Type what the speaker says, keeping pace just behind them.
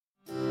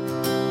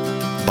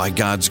by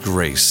God's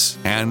grace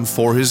and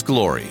for His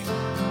glory.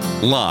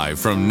 Live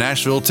from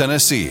Nashville,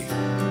 Tennessee,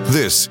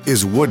 this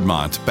is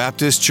Woodmont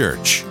Baptist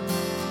Church.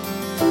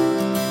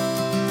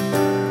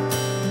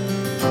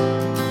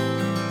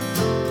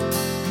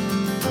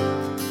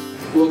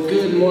 Well,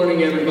 good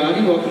morning,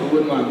 everybody. Welcome to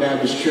Woodmont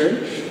Baptist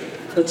Church.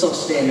 Let's all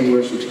stand and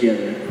worship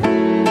together.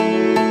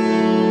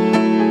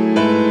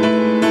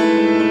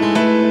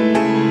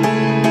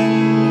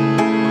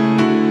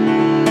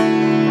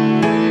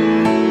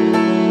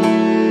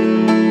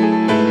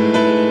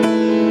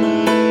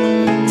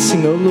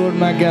 Sing, "Oh Lord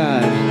my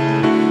God,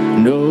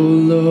 and oh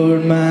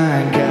Lord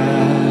my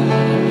God,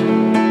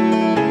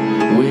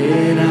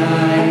 when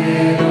I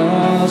in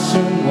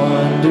awesome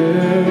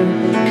wonder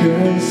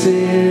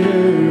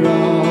consider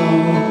all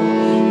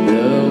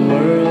the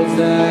worlds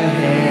thy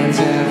hands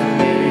have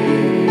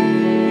made,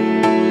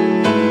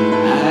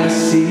 I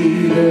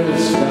see the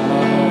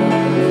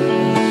stars,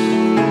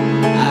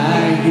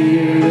 I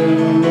hear the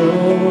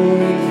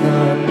rolling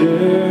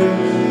thunder,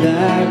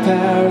 thy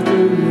power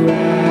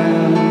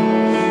throughout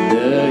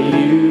the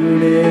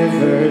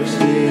universe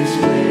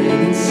displayed."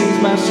 Then sings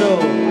my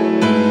soul,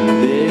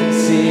 then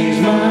sings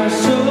my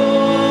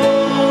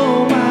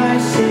soul, my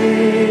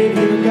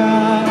Savior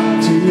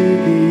God, to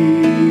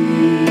thee.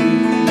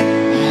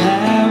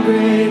 How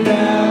great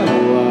thou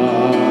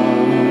art,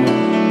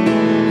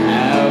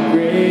 how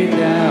great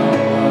thou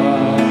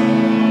art.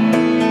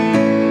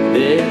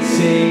 Then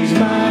sings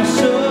my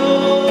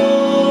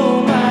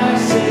soul, my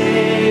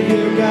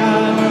Savior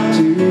God,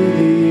 to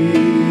thee.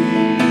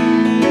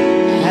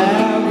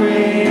 How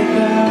great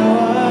thou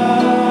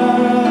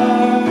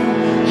art,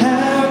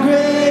 how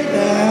great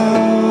thou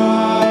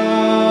art.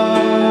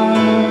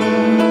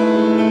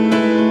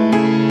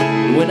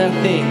 When I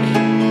think,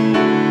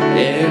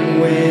 and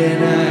when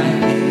I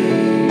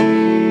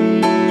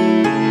think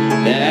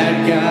that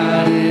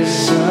God His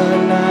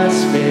Son not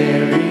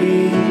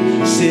sparing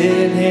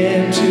sent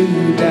Him to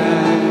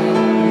die,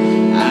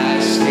 I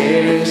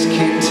scarce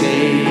can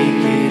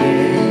take it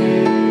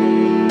in,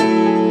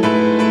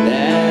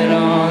 that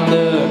on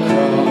the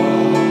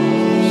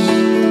cross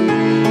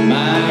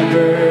my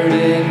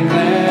burden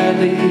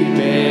gladly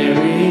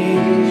bearing,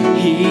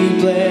 He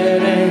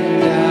bled and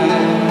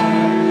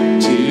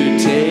died to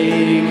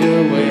take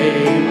away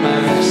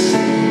my sin.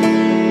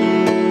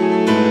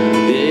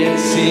 Then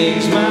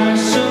sings my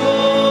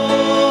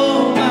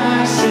soul,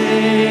 my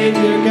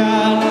Savior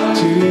God,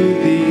 to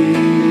thee.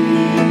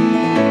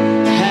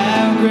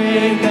 How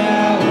great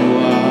thou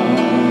art,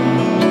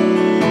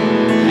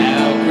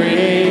 how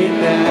great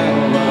thou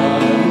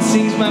art. Then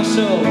sings my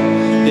soul,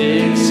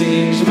 then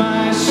sings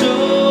my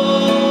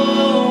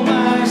soul,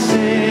 my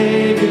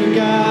Savior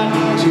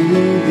God, to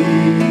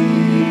thee.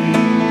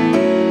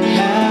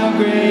 How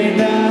great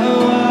thou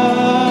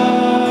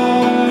art,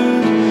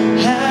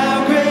 how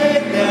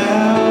great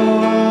thou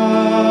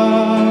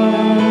art.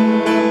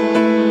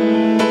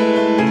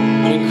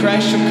 When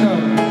Christ shall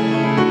come,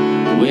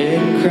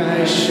 when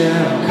Christ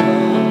shall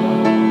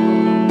come,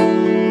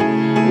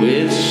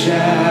 with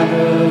shout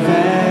of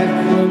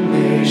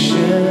acclamation,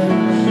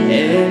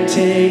 and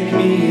take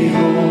me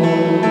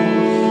home,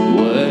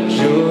 what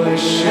joy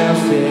shall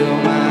fill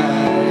my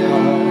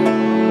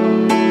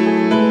heart.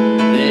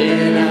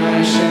 Then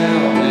I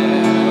shall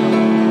bow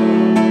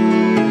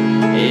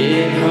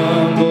in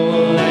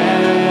humble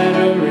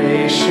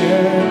adoration,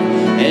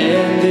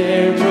 and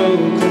there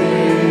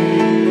proclaim,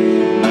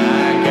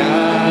 my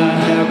God,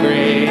 how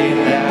great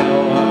thou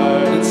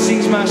art. Then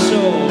sings my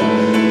soul,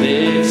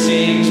 then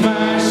sings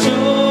my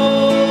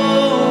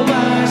soul,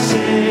 my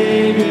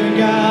Savior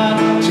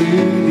God, to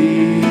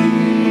thee.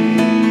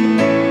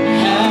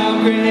 How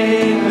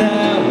great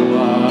thou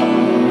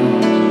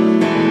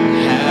art,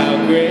 how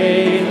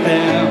great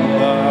thou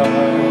art.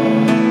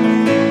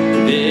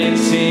 Then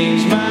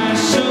sings my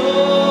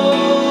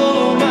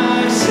soul,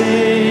 my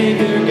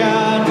Savior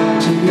God,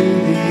 to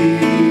thee.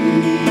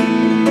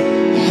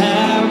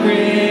 How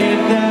great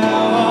thou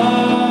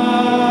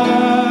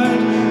art,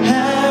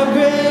 how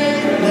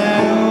great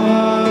thou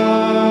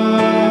art.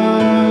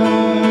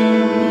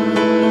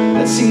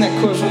 Let's sing that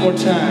chorus one more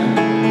time.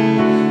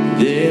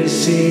 Then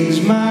sings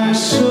my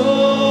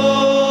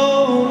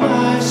soul,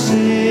 my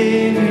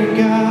Savior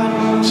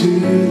God, to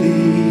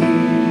thee.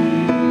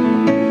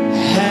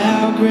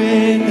 How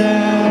great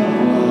thou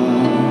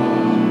art,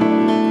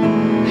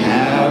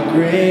 how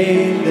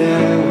great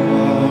thou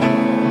art.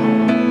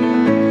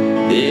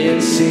 Then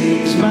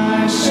sings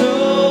my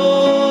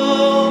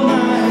soul,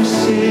 my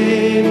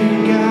Savior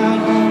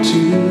God,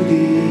 to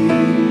thee.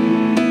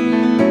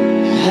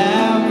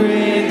 How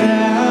great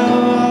thou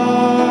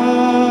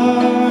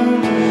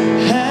art,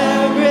 how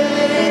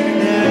great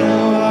thou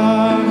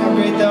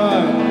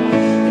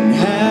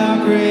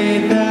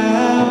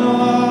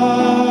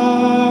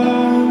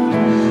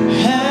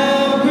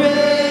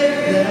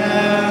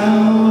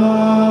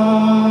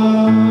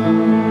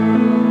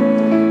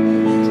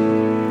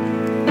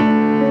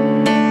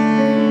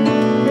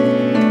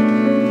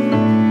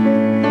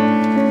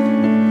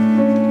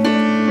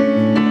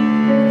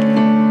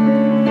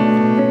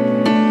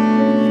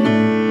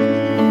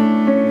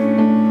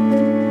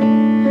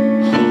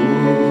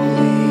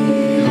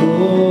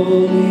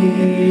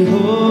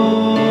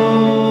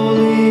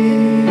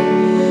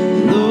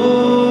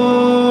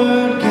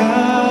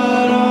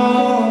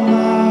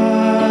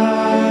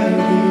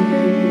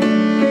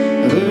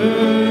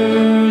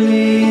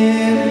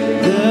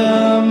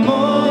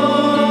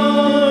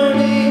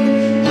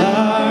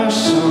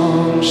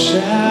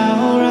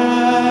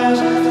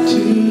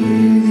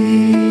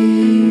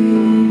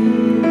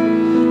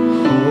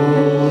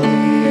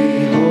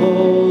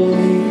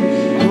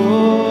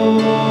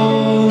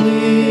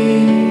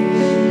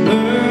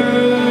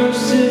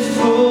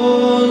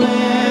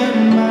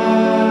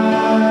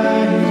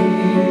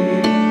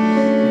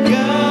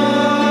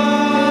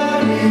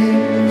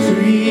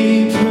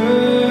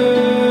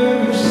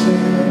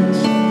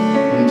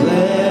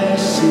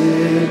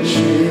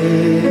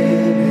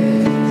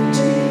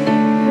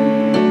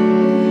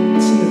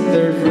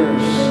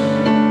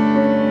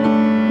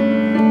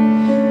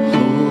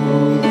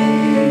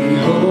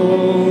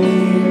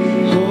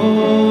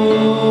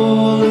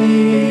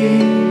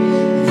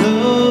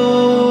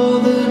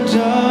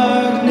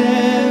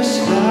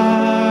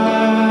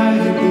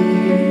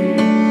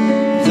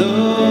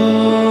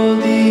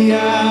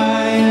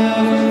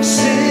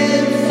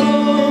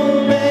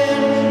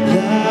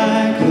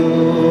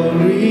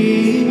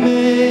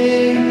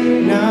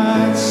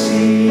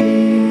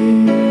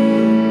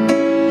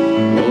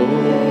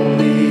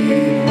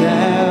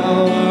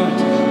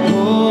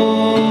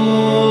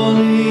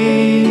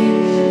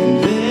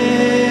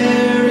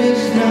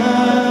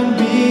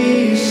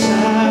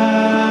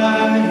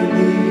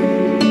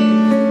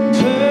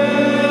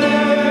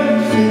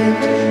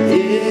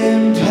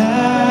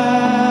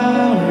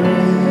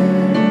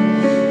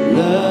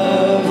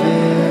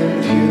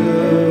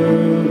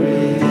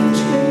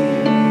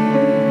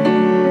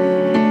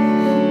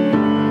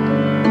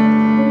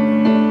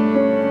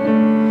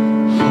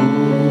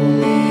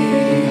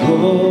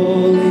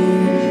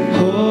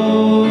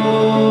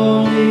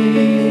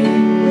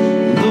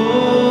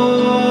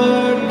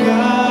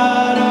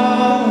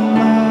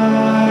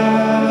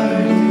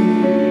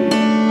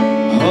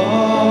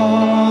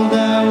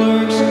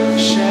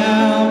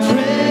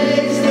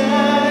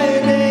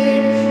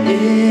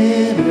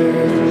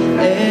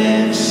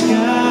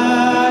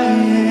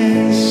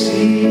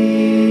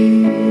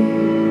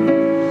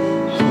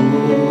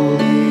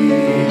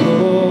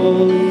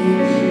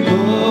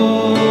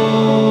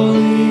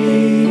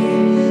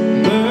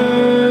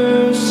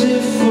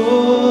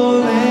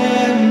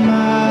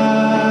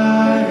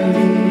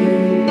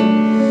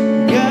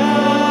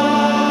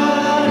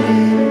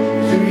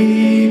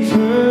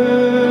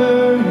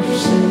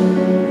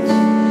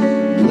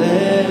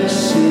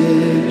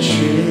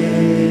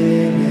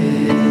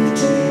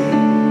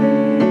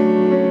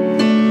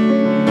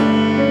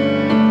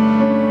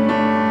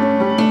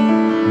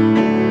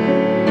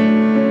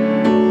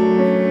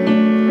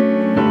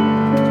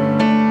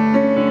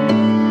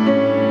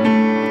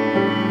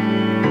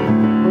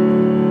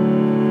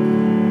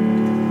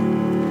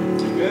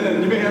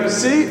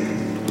seat.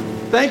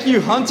 Thank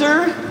you,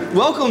 Hunter.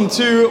 Welcome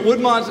to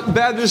Woodmont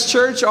Baptist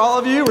Church, all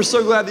of you. We're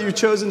so glad that you've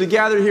chosen to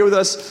gather here with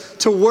us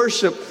to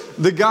worship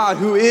the God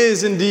who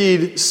is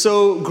indeed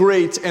so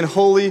great and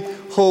holy,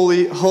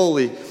 holy,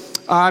 holy.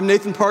 I'm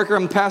Nathan Parker.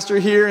 I'm the pastor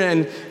here,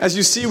 and as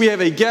you see, we have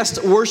a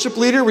guest worship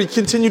leader. We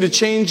continue to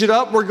change it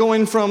up. We're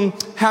going from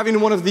having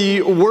one of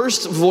the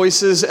worst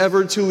voices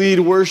ever to lead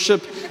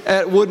worship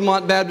at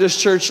Woodmont Baptist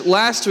Church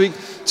last week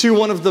to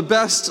one of the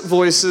best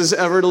voices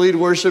ever to lead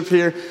worship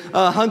here.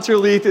 Hunter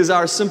Leith is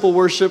our simple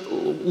worship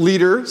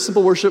leader,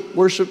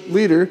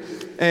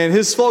 and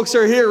his folks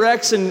are here,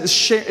 Rex and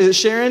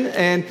Sharon,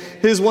 and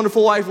his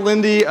wonderful wife,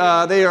 Lindy.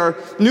 They are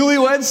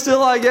newlyweds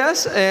still, I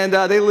guess, and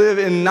they live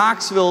in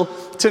Knoxville,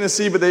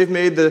 Tennessee, but they've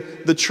made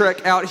the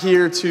trek out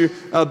here to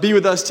be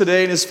with us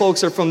today, and his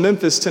folks are from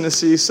Memphis,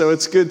 Tennessee, so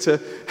it's good to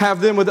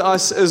have them with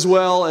us as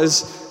well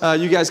as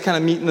you guys kind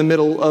of meet in the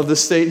middle of the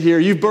state here.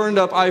 You've burned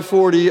up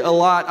I-40 a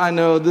lot, I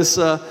know,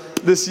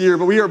 this year,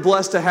 but we are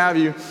blessed to have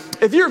you.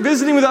 If you're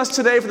visiting with us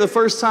today for the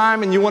first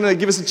time and you want to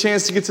give us a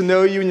chance to get to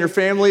know you and your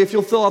family, if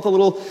you'll fill out the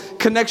little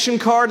connection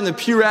card in the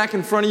pew rack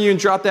in front of you and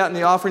drop that in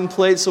the offering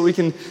plate so we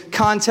can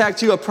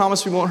contact you, I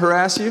promise we won't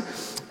harass you.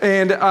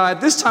 And at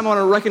this time, I want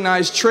to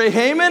recognize Trey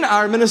Heyman,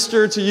 our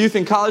minister to youth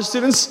and college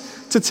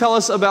students, to tell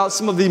us about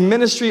some of the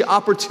ministry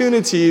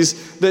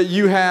opportunities that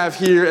you have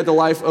here at the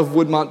Life of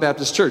Woodmont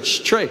Baptist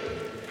Church. Trey.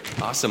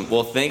 Awesome.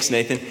 Well, thanks,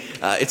 Nathan.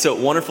 It's a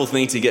wonderful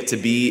thing to get to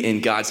be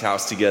in God's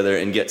house together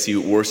and get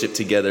to worship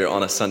together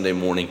on a Sunday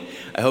morning.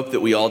 I hope that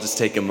we all just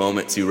take a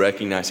moment to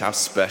recognize how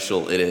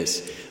special it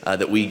is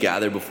that we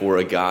gather before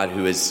a God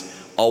who has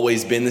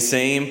always been the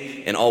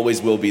same and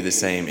always will be the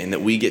same, and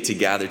that we get to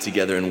gather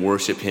together and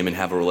worship Him and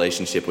have a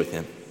relationship with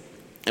Him.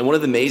 And one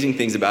of the amazing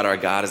things about our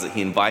God is that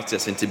He invites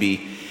us to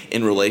be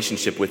in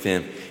relationship with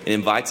Him and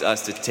invites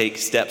us to take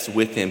steps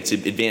with Him to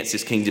advance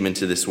His kingdom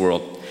into this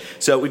world.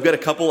 So we've got a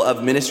couple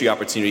of ministry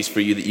opportunities for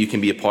you that you can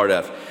be a part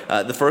of.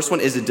 The first one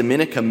is a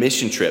Dominica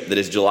mission trip that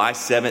is July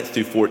 7th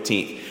through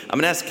 14th. I'm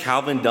going to ask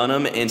Calvin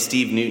Dunham and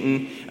Steve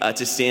Newton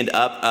to stand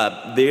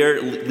up.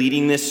 They're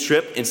leading this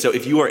trip, and so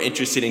if you are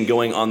interested in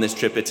going on this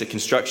trip, it's a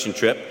construction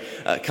trip.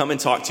 Come and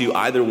talk to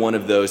either one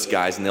of those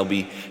guys, and they'll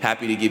be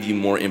happy to give you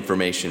more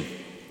information.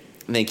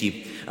 Thank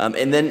you.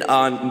 And then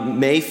on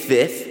May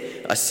 5th,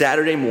 a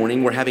Saturday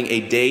morning, we're having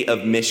a day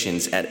of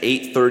missions at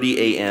 8:30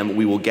 a.m.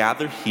 We will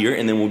gather here,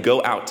 and then we'll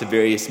go out to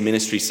various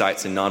ministry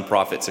sites and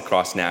nonprofits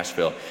across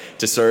Nashville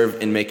to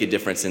serve and make a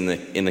difference in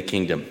the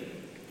kingdom.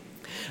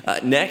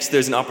 Next,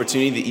 there's an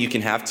opportunity that you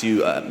can have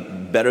to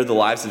better the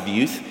lives of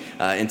youth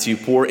and to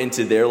pour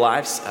into their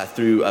lives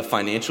through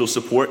financial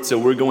support. So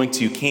we're going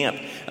to camp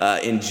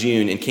in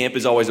June, and camp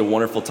is always a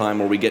wonderful time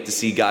where we get to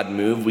see God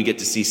move. We get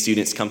to see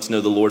students come to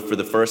know the Lord for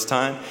the first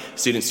time,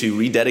 students who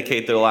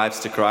rededicate their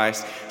lives to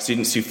Christ,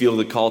 students who feel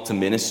the call to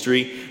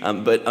ministry.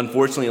 But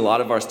unfortunately, a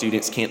lot of our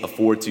students can't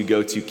afford to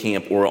go to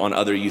camp or on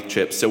other youth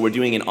trips. So we're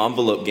doing an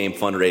envelope game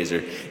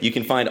fundraiser. You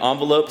can find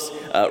envelopes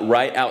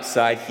right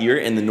outside here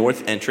in the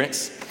north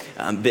entrance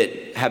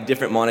that have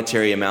different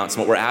monetary amounts.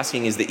 And what we're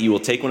asking is that you will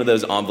take one of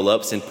those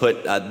envelopes and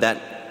put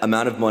that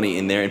amount of money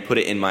in there and put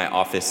it in my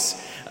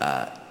office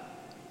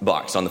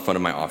box on the front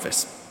of my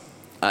office.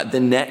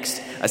 Then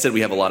next, I said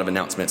we have a lot of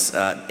announcements.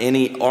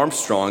 Annie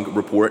Armstrong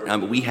report.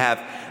 We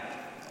have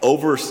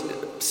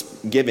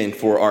given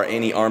for our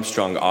Annie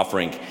Armstrong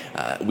offering.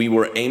 We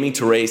were aiming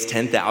to raise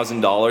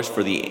 $10,000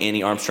 for the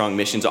Annie Armstrong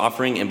missions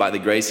offering, and by the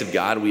grace of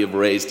God, we have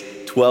raised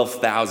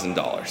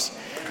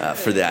 $12,000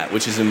 for that,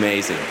 which is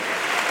amazing.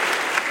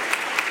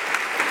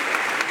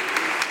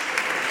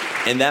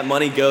 And that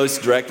money goes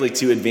directly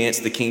to advance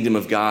the kingdom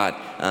of God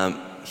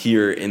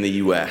here in the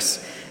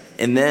U.S.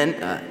 And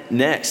then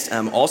next,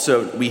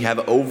 also we have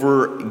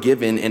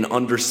overgiven and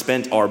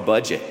underspent our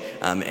budget.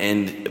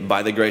 And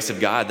by the grace of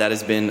God, that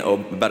has been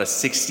about a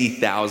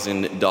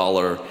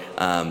 $60,000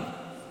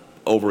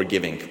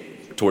 overgiving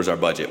towards our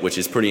budget, which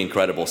is pretty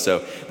incredible.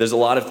 So there's a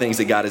lot of things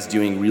that God is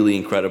doing really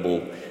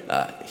incredible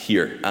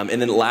here.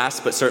 And then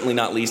last but certainly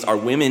not least, our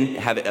women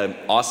have an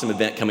awesome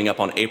event coming up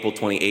on April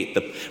 28th,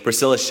 the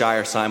Priscilla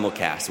Shire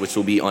Simulcast, which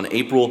will be on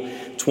April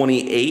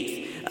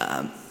 28th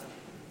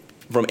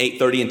from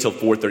 8:30 until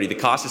 4:30. The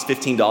cost is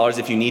 $15.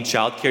 If you need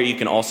childcare, you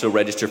can also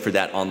register for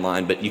that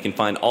online, but you can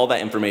find all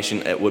that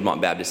information at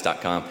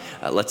woodmontbaptist.com.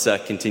 Let's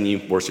continue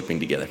worshiping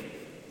together.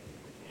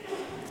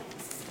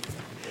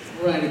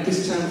 All right, at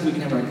this time, if we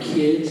can have our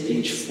kids,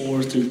 age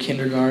 4 through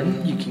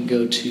kindergarten, you can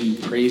go to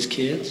Praise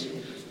Kids.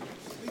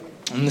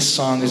 And this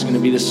song is going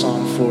to be the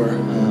song for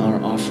our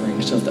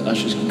offering, so if the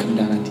ushers can come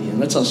down at the end.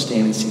 Let's all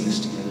stand and sing this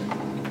together.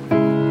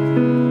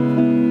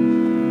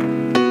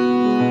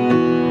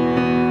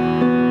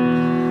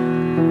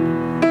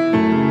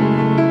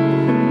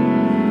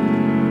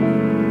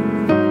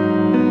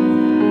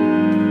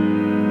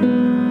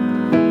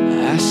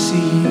 I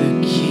see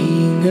the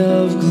King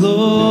of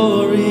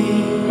Glory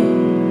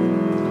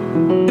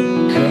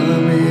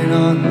coming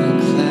on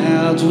the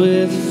clouds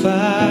with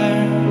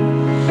fire.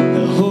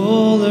 The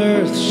whole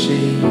earth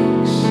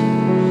shakes,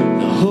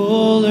 the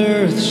whole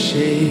earth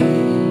shakes.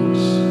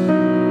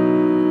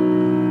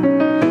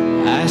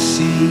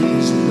 see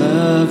his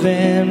love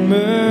and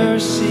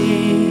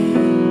mercy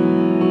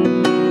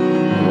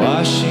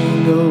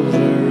washing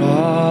over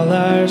all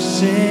our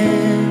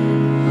sin.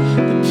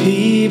 The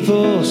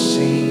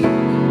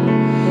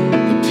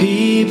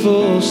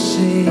people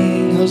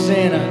sing,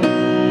 Hosanna,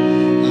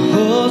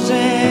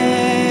 Hosanna,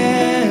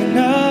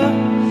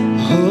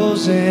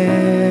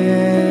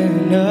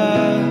 Hosanna,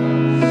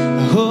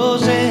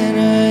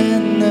 Hosanna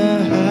in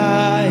the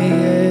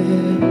highest.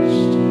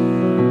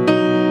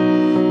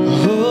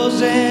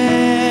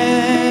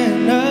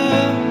 Hosanna,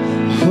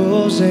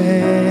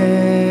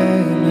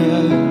 Hosanna,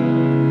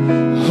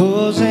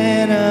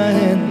 Hosanna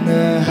in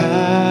the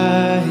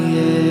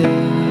highest.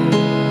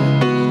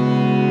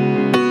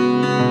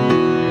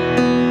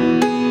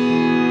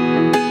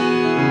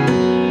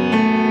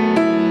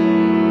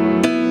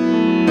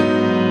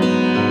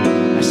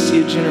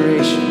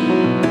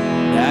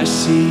 I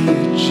see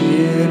a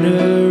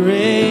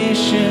generation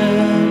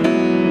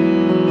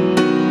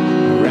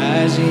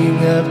rising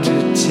up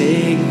to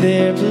take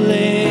their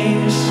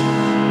place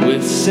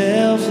with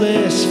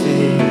selfless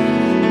faith,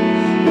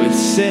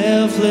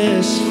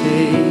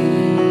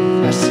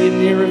 I see a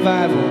near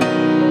revival,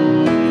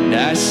 and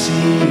I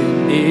see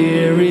a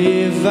near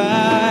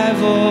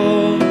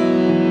revival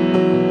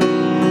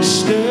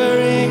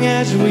stirring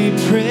as we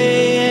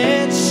pray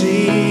and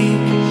seek.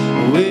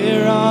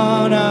 We're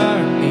on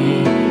our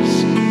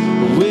knees,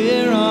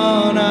 we're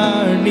on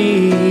our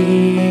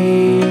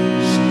knees.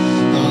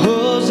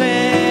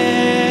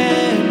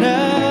 Hosanna,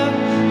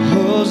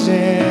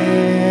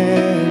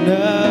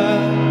 Hosanna,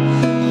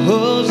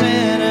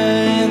 Hosanna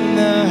in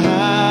the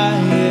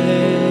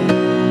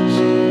highest.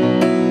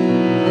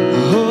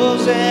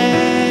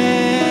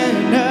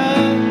 Hosanna,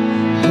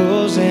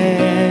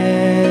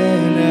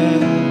 Hosanna,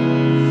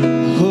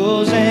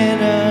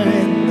 Hosanna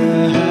in the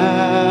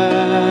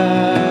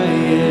highest.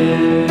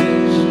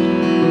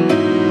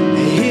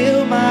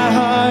 Heal my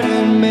heart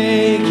and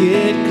make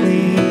it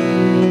clean.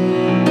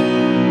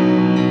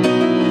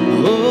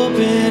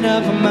 Open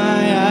up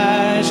my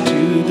eyes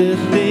to the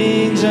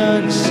things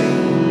unseen.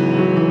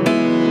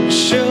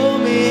 Show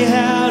me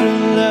how to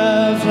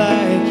love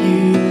like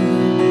you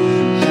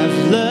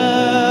have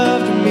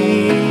loved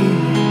me.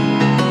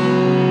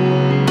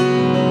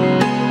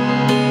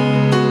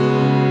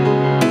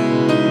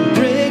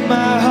 Break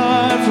my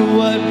heart for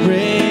what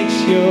breaks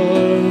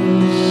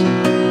yours.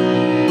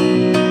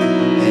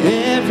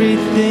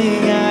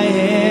 Everything I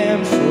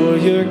am for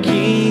your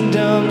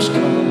kingdom's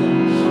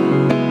cause.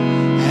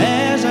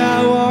 As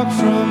I walk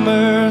from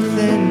earth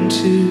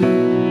into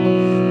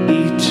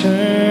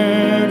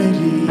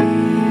eternity.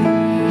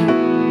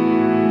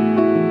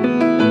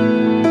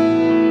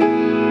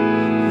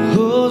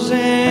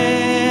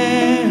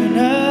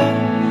 Hosanna,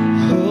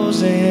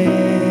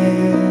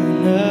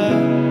 Hosanna,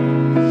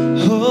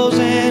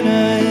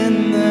 Hosanna in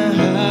the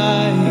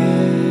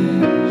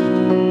highest.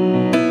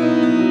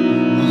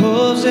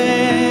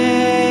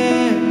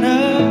 Hosanna,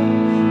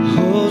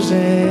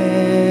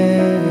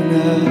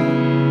 Hosanna,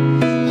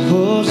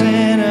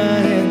 Hosanna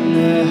in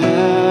the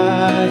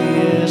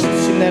highest.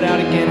 Sing that out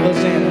again,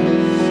 Hosanna.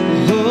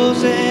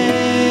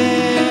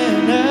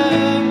 Hosanna,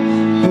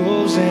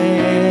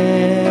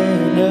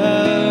 Hosanna,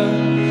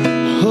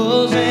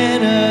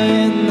 Hosanna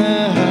in the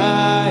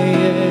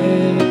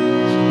highest.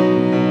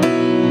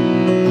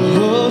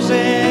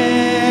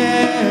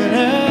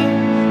 Hosanna,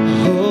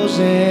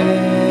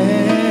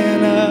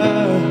 Hosanna,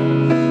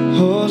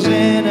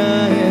 Hosanna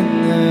in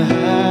the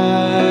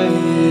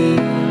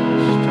highest.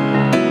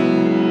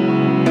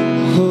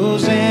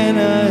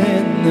 Hosanna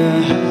in the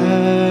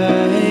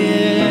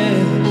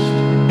highest.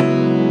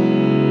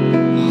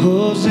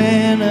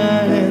 Hosanna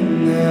in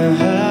the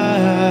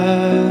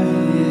highest.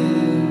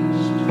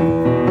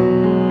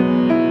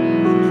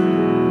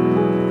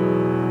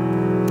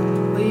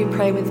 Will you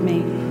pray with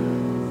me?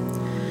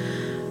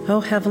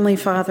 Oh, Heavenly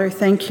Father,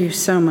 thank you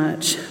so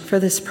much for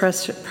this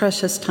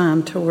precious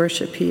time to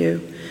worship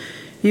you.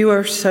 You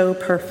are so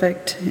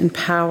perfect in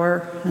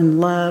power and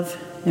love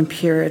and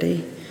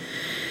purity.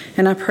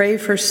 And I pray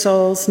for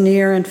souls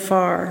near and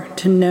far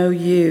to know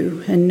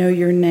you and know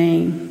your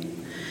name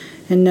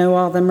and know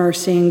all the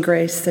mercy and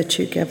grace that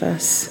you give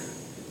us.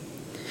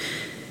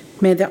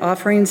 May the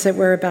offerings that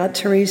we're about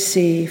to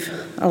receive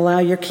allow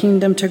your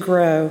kingdom to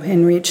grow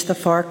and reach the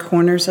far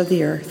corners of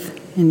the earth.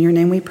 In your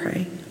name we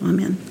pray.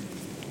 Amen.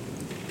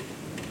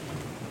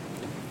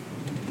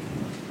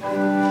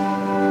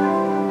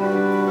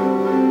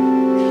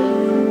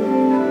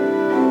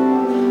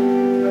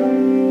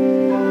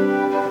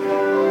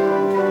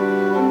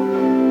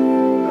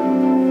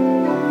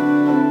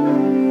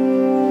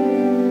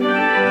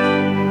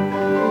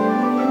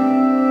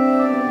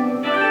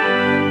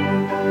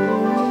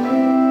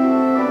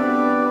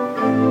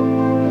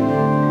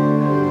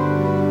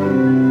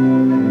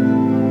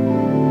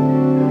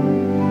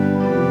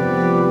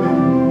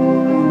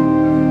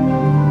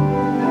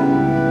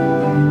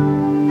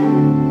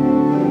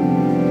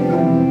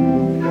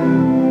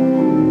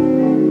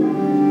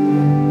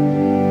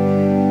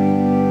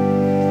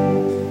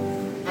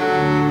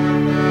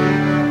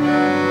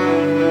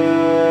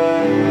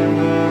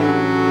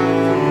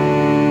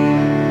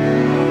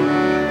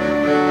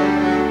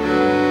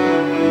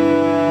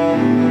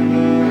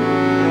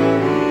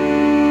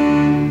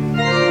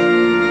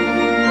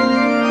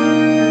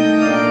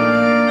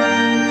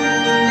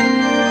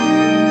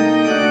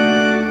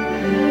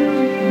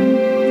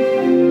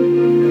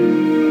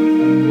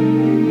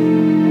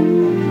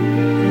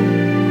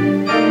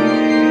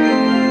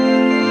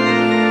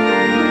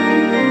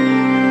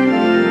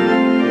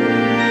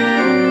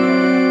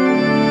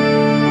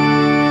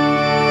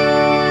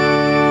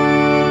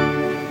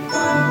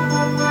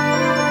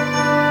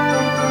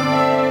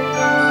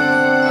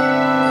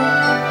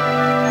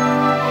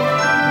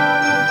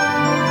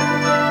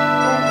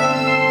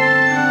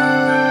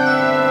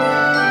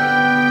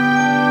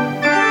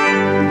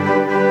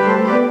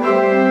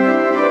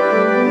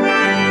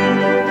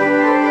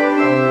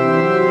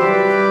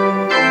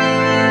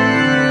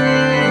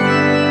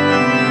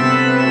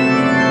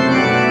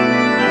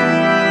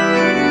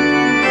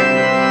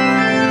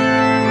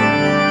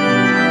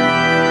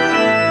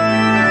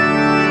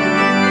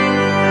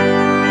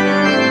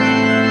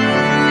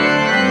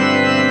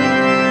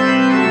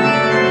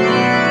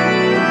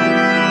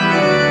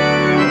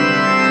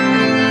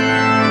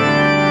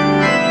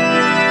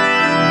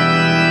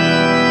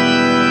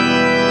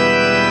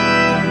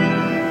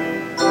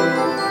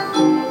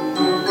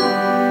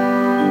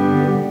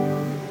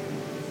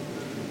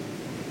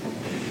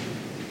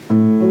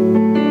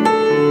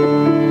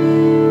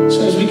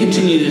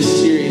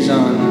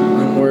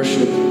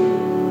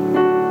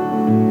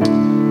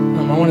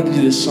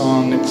 through this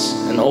song. It's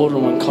an older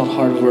one called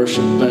Heart of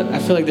Worship, but I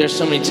feel like there's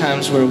so many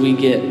times where we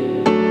get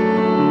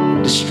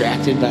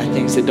distracted by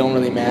things that don't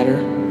really matter,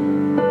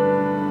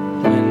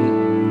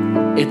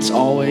 when it's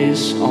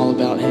always all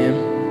about Him.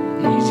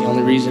 And He's the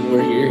only reason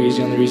we're here. He's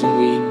the only reason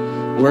we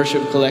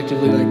worship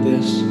collectively like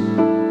this.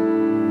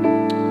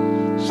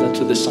 So that's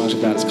what this song's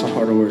about. It's called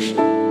Heart of Worship.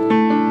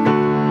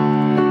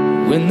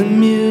 When the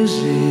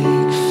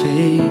music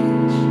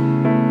fades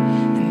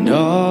and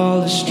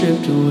all is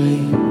stripped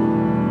away,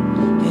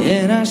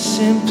 and I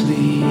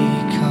simply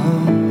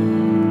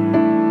come,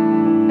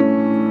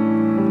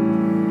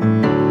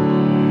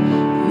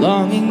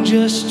 longing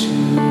just to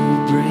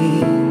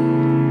bring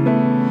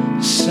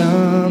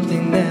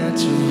something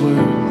that's of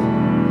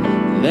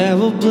worth that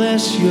will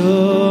bless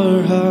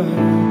your heart.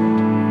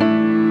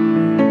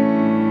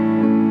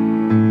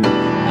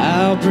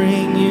 I'll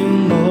bring you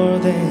more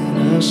than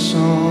a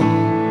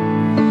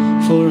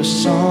song, for a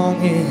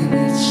song in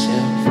itself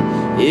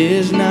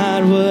is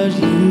not what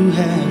you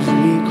have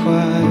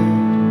required.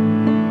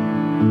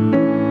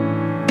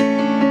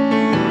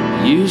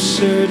 You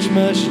search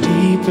much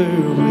deeper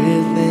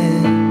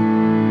within,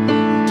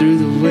 through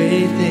the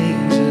way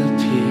things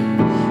appear.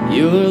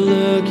 You're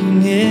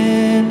looking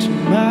into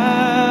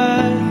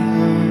my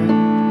heart.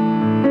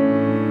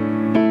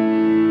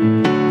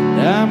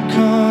 I'm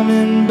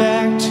coming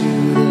back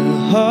to the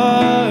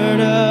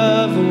heart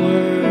of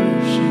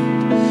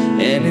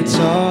worship, and it's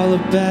all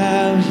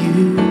about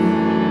you.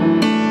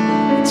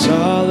 It's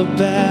all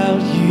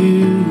about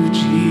you,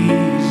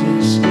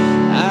 Jesus.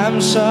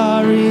 I'm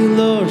sorry,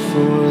 Lord,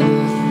 for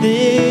the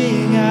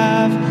thing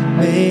I've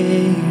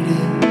made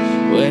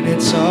it, when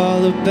it's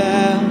all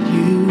about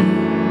you.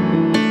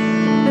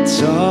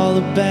 It's all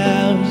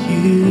about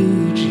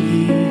you,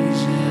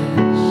 Jesus.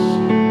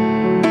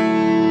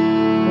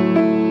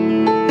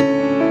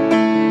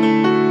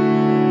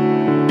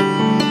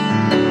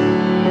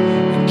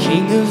 The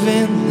King of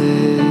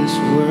endless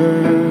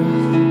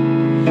worth,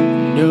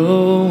 no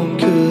one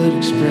could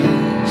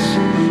express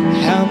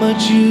how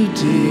much you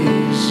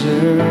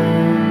deserve.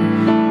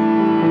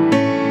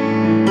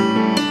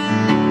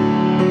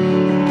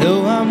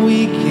 Though I'm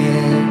weak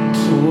and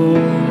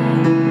poor,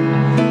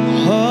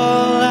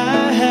 all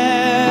I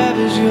have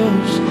is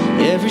yours,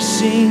 every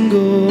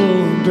single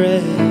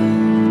breath.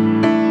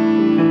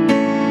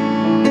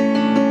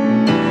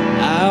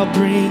 I'll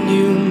bring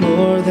you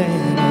more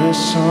than a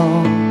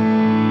song,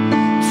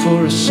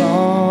 for a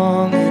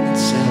song in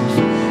itself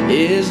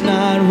is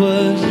not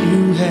what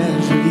you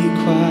have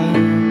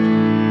required.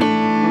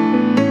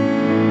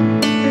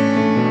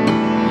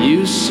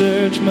 You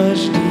search much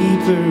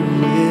deeper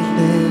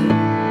within,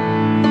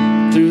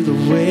 through the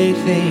way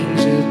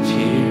things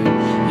appear.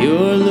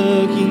 You're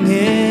looking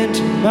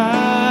into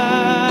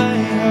my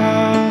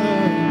heart.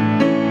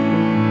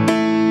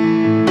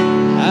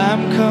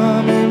 I'm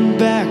coming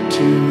back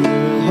to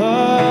the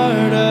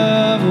heart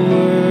of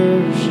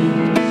worship,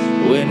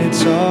 when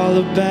it's all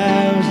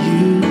about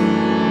you.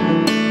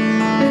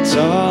 It's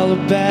all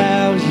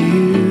about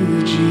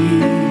you,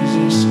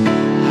 Jesus.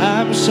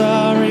 I'm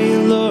sorry,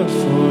 Lord,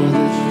 for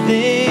the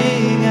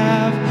thing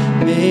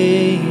I've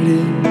made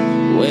it,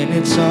 when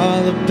it's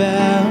all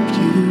about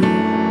you.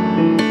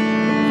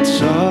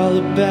 It's all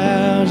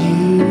about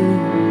you,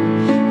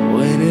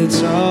 when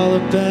it's all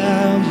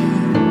about you.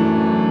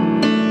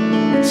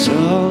 It's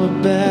all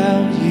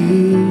about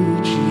you,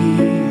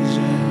 Jesus.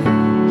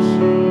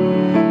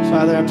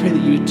 Father, I pray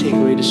that you would take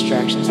away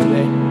distractions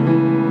today.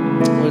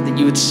 Lord, that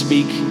you would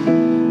speak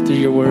through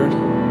your word.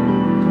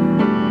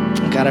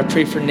 God, I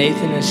pray for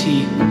Nathan as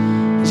he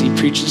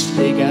preaches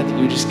today, God, that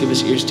you would just give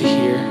us ears to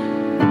hear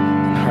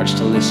and hearts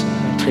to listen.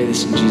 I pray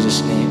this in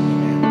Jesus' name.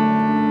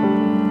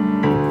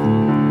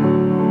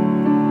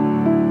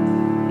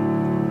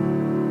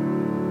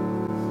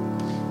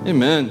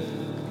 Amen.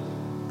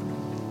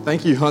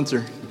 Thank you,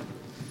 Hunter.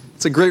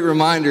 It's a great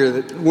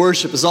reminder that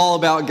worship is all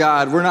about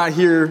God. We're not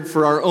here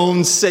for our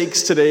own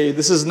sakes today.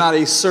 This is not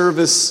a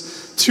service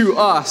to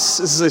us.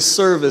 This is a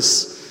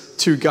service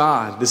to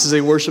God. This is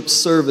a worship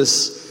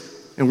service,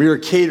 and we are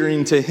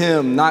catering to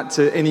Him, not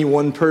to any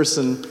one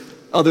person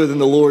other than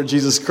the Lord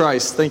Jesus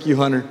Christ. Thank you,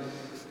 Hunter.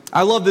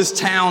 I love this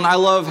town. I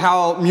love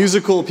how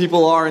musical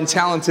people are and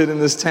talented in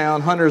this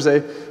town. Hunter's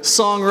a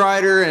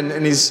songwriter,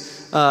 and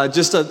he's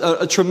just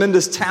a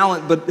tremendous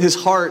talent, but his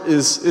heart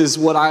is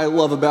what I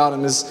love about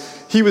him.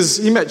 He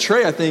met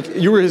Trey, I think.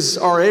 You were his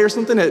RA or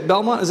something at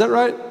Belmont, is that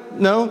right?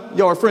 No?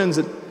 Y'all are friends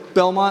at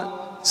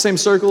Belmont, same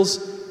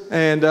circles.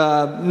 And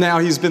now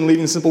he's been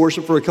leading Simple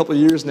Worship for a couple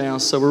of years now.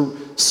 So we're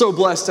so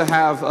blessed to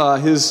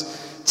have his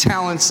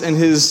talents and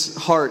his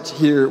heart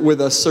here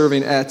with us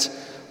serving at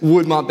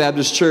Woodmont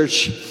Baptist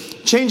Church.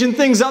 Changing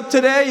things up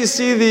today. You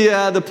see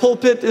the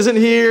pulpit isn't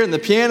here and the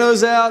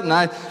piano's out. And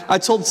I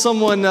told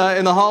someone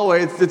in the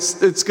hallway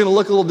it's going to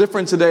look a little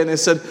different today. And they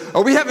said,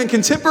 "Are we having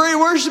contemporary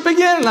worship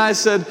again?" And I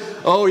said,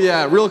 "Oh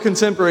yeah, real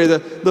contemporary."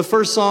 The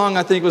first song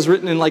I think was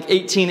written in like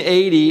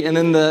 1880, and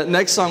then the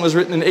next song was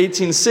written in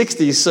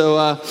 1860.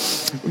 So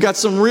we got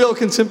some real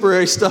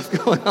contemporary stuff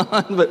going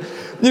on. But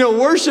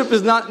Worship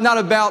is not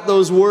about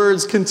those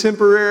words,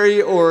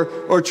 contemporary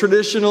or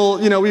traditional.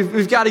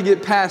 We've got to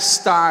get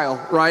past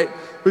style, right?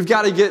 We've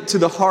got to get to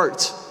the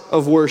heart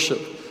of worship.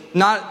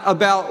 Not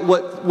about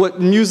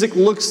what music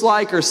looks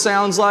like or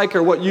sounds like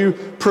or what you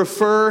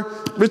prefer.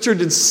 Richard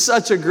did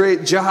such a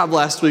great job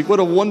last week. What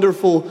a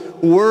wonderful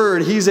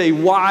word. He's a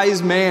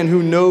wise man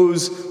who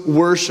knows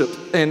worship.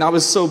 And I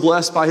was so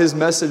blessed by his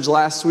message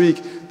last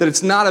week that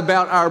it's not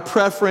about our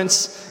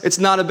preference. It's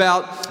not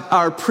about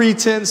our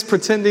pretense,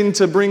 pretending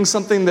to bring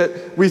something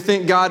that we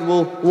think God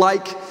will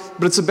like.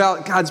 But it's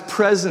about God's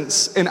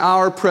presence and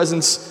our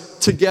presence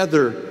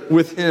together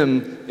with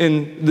Him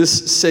in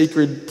this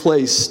sacred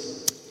place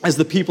as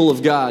the people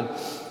of God.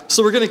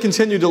 So we're going to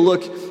continue to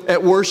look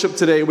at worship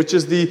today, which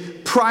is the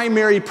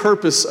primary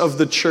purpose of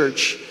the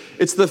church.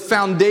 It's the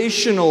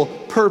foundational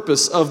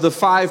purpose of the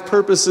 5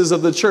 purposes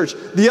of the church.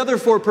 The other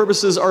 4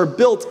 purposes are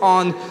built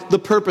on the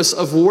purpose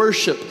of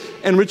worship.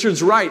 And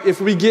Richard's right. If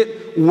we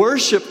get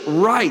worship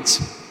right,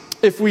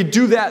 if we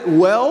do that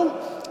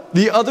well,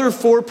 the other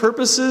 4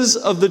 purposes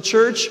of the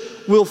church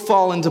will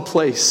fall into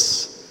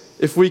place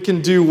if we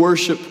can do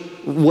worship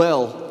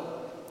well.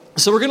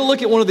 So we're going to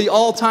look at one of the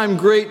all-time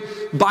great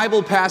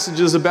Bible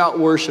passages about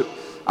worship.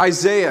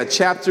 Isaiah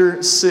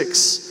chapter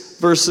 6,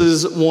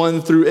 verses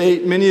 1 through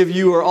 8. Many of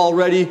you are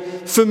already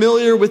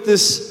familiar with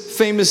this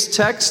famous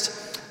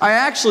text.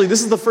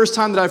 This is the first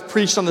time that I've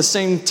preached on the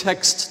same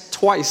text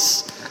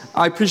twice.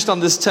 I preached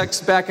on this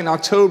text back in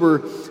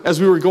October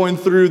as we were going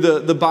through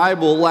the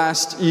Bible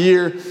last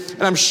year.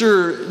 And I'm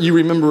sure you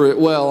remember it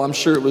well. I'm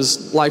sure it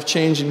was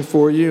life-changing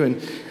for you.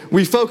 And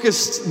we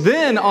focused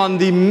then on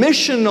the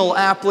missional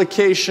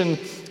application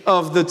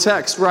of the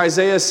text, where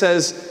Isaiah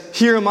says,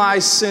 "Here am I,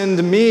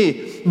 send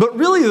me." But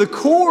really the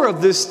core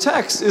of this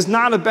text is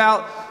not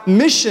about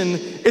mission,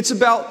 it's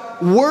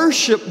about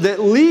worship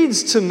that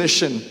leads to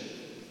mission.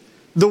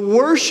 The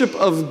worship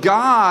of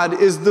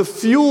God is the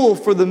fuel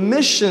for the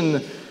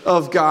mission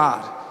of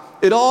God.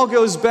 It all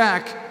goes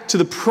back to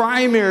the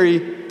primary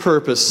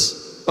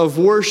purpose of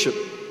worship.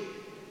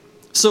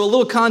 So a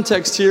little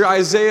context here.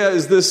 Isaiah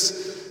is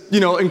this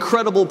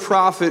incredible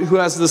prophet who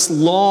has this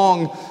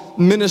long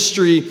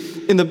ministry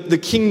in the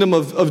kingdom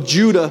of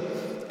Judah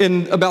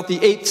in about the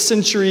 8th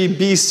century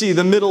BC,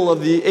 the middle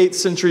of the 8th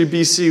century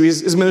BC.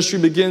 His ministry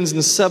begins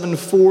in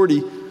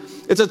 740.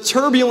 It's a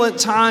turbulent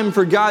time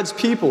for God's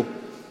people.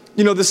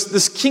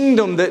 This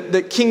kingdom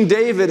that King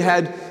David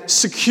had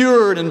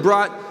secured and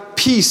brought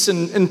peace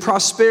and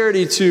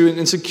prosperity to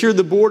and secured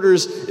the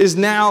borders is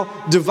now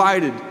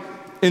divided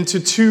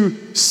into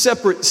 2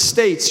 separate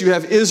states. You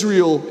have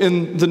Israel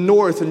in the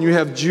north and you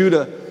have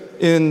Judah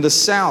in the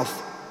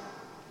south.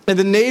 And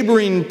the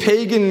neighboring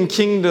pagan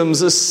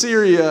kingdoms,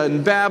 Assyria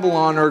and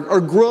Babylon, are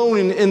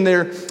growing in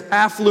their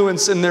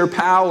affluence and their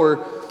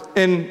power.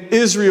 And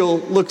Israel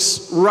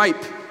looks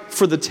ripe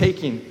for the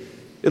taking.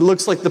 It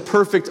looks like the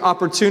perfect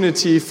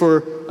opportunity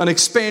for an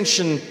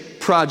expansion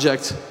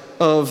project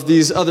of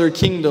these other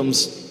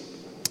kingdoms.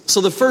 So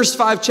the first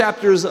 5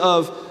 chapters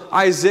of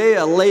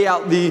Isaiah lay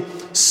out the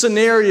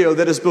scenario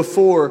that is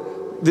before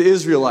the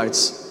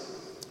Israelites.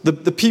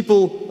 The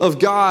people of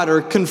God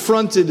are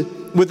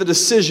confronted with a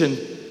decision.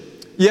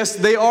 Yes,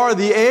 they are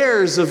the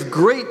heirs of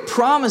great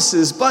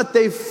promises, but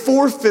they've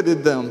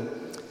forfeited them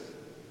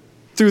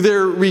through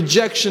their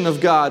rejection of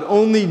God.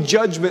 Only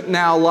judgment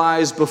now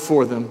lies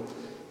before them.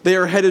 They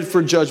are headed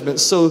for judgment.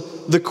 So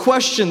the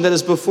question that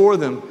is before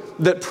them,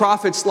 that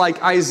prophets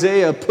like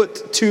Isaiah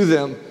put to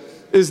them,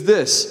 is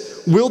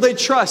this: will they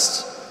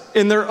trust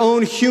in their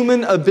own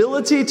human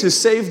ability to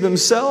save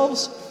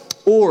themselves,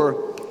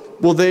 or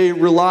will they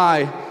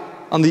rely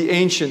on the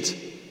ancient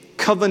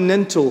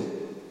covenantal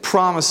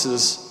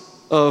promises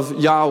of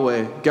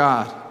Yahweh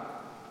God?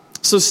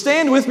 So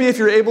stand with me if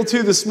you're able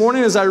to this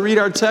morning as I read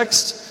our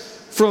text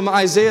from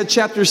Isaiah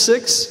chapter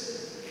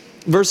 6,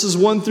 verses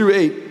 1 through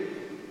 8.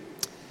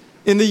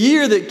 In the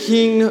year that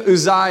King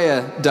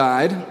Uzziah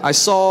died, I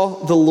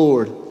saw the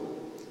Lord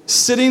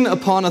sitting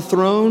upon a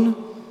throne,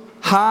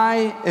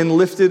 high and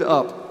lifted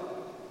up,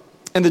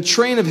 and the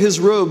train of his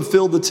robe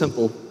filled the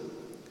temple.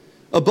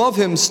 Above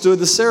him stood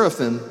the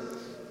seraphim.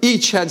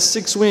 Each had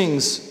 6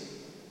 wings.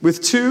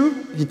 With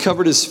 2 he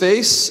covered his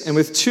face, and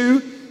with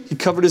 2 he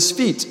covered his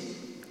feet,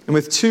 and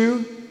with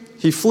 2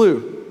 he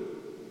flew.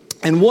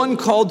 And one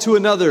called to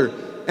another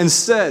and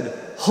said,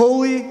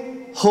 "Holy,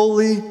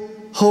 holy,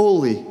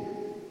 holy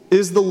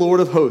is the Lord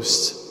of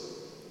hosts.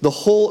 The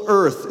whole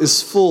earth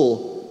is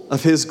full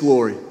of his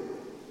glory."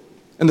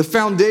 And the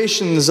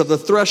foundations of the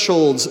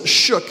thresholds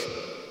shook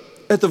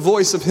at the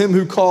voice of him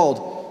who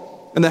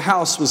called, and the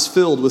house was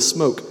filled with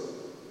smoke.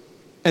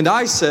 And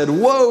I said,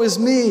 "Woe is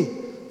me,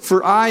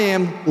 for I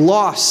am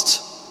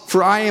lost,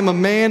 for I am a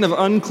man of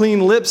unclean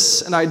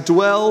lips, and I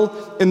dwell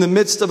in the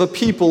midst of a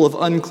people of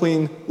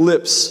unclean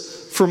lips.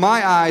 For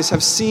my eyes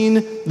have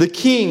seen the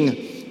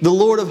King, the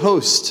Lord of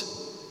hosts."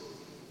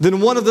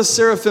 Then one of the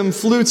seraphim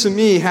flew to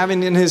me,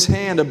 having in his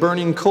hand a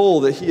burning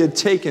coal that he had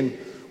taken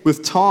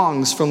with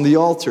tongs from the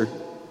altar.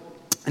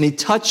 And he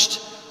touched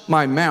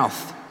my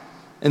mouth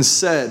and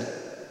said,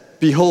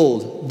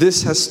 Behold,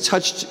 this has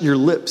touched your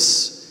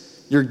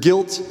lips. Your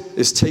guilt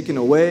is taken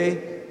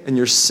away, and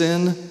your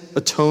sin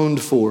atoned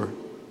for.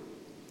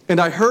 And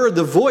I heard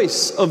the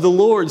voice of the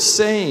Lord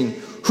saying,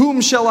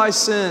 Whom shall I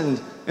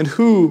send, and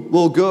who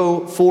will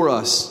go for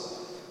us?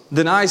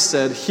 Then I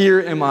said, Here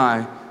am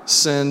I,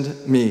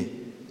 send me.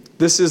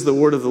 This is the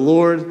word of the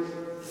Lord.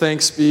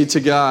 Thanks be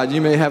to God.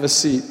 You may have a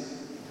seat.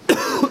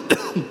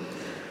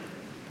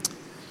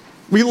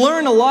 We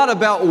learn a lot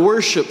about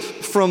worship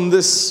from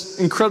this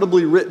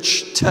incredibly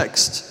rich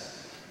text.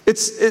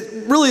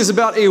 It really is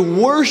about a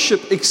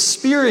worship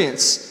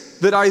experience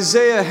that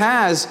Isaiah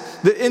has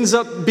that ends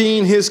up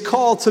being his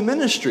call to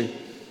ministry.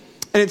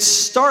 And it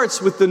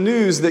starts with the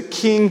news that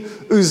King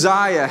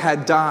Uzziah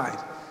had died.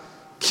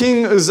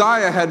 King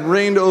Uzziah had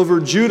reigned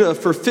over Judah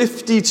for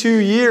 52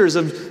 years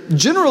of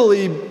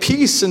generally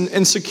peace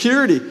and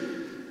security,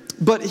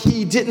 but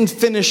he didn't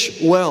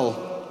finish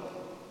well.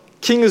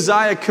 King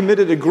Uzziah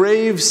committed a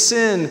grave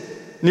sin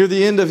near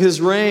the end of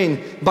his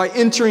reign by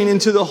entering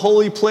into the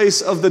holy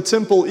place of the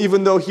temple,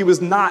 even though he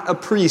was not a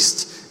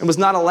priest and was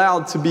not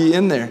allowed to be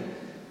in there.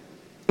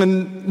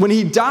 And when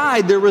he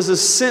died, there was a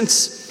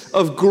sense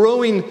of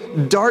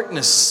growing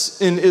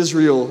darkness in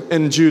Israel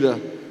and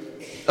Judah,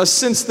 a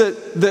sense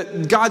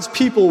that God's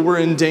people were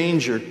in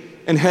danger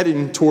and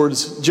heading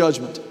towards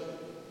judgment.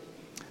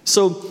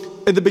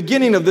 So at the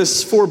beginning of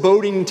this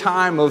foreboding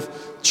time of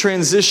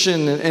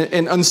transition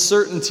and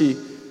uncertainty,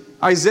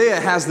 Isaiah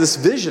has this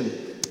vision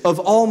of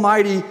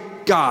Almighty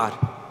God.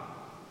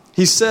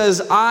 He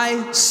says,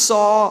 I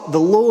saw the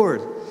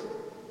Lord.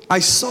 I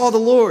saw the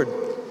Lord.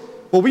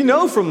 Well, we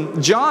know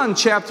from John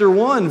chapter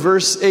 1,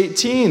 verse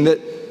 18,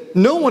 that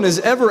no one has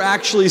ever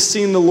actually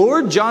seen the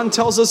Lord. John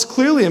tells us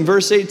clearly in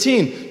verse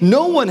 18,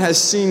 no one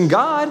has seen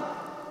God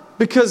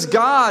because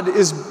God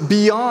is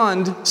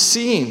beyond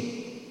seeing.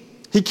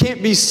 He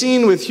can't be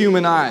seen with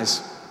human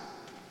eyes.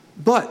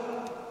 But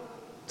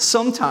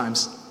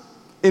sometimes,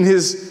 in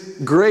His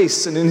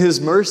grace and in His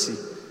mercy,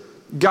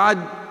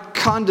 God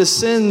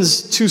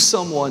condescends to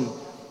someone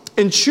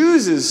and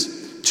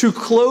chooses to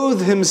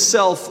clothe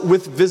Himself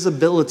with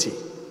visibility,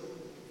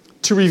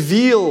 to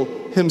reveal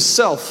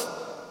Himself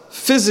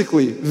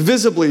physically,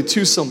 visibly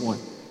to someone.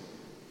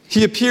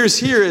 He appears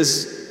here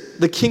as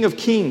the King of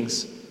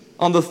Kings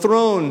on the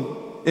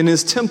throne in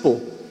His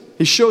temple.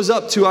 He shows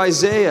up to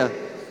Isaiah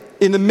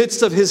in the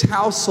midst of his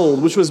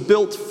household, which was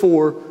built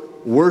for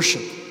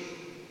worship.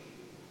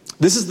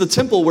 This is the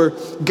temple where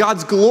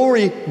God's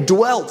glory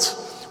dwelt,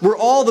 where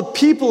all the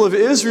people of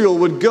Israel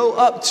would go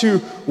up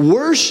to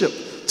worship,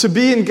 to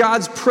be in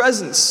God's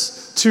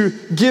presence, to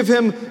give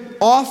Him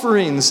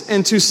offerings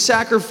and to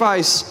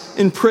sacrifice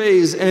in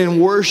praise and in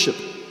worship.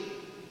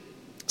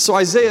 So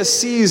Isaiah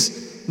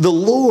sees the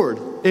Lord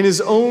in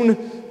His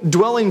own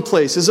dwelling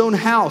place, His own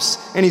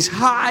house, and He's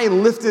high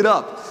and lifted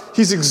up.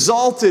 He's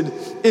exalted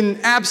in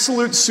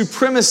absolute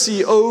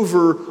supremacy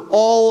over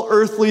all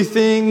earthly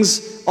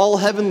things, all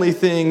heavenly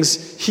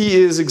things. He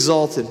is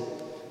exalted.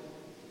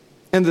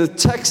 And the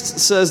text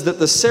says that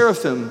the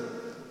seraphim,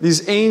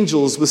 these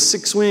angels with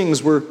 6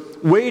 wings, were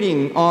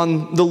waiting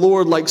on the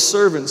Lord like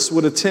servants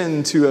would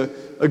attend to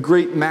a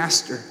great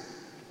master.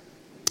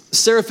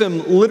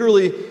 Seraphim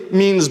literally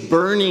means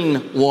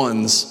burning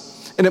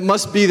ones. And it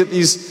must be that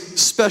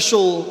these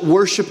special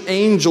worship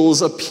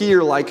angels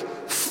appear like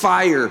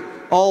fire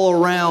all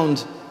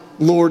around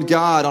Lord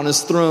God on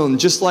His throne,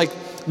 just like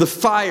the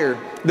fire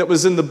that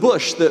was in the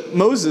bush that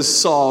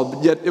Moses saw,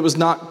 but yet it was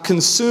not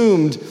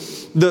consumed.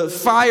 The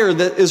fire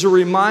that is a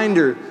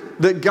reminder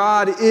that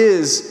God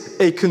is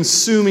a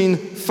consuming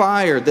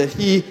fire, that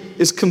He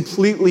is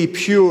completely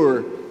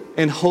pure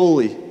and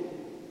holy,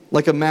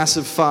 like a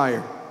massive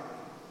fire.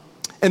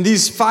 And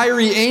these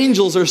fiery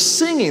angels are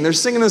singing. They're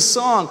singing a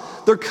song.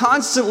 They're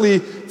constantly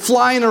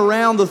flying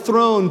around the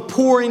throne,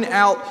 pouring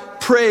out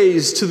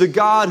praise to the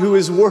God who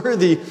is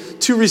worthy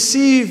to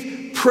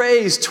receive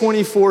praise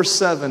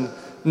 24/7,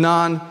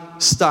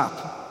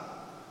 non-stop.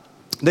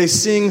 They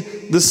sing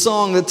the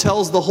song that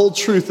tells the whole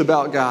truth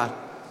about God.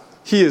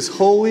 He is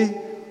holy,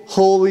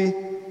 holy,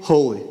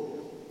 holy.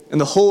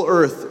 And the whole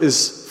earth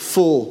is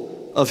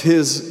full of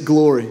His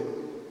glory.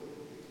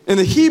 In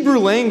the Hebrew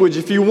language,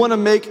 if you want to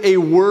make a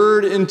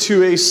word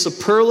into a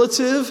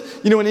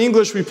superlative, in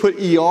English we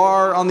put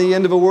ER on the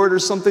end of a word or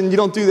something. You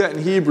don't do that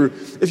in Hebrew.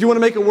 If you want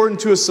to make a word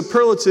into a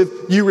superlative,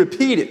 you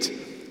repeat it.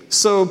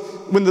 So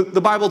when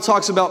the Bible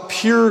talks about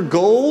pure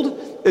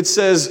gold, it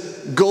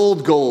says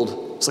gold,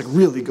 gold. It's like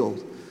really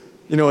gold.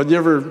 You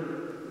ever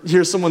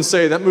hear someone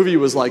say that movie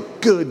was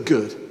like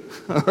good,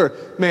 or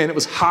man, it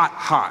was hot,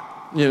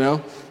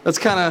 That's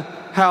kind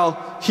of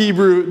how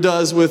Hebrew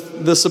does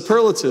with the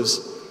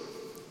superlatives.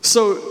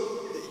 So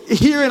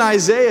here in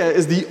Isaiah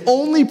is the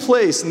only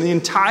place in the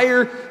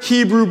entire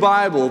Hebrew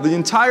Bible, the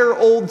entire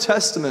Old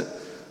Testament,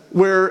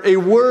 where a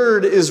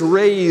word is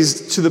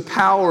raised to the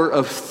power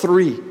of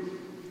 3.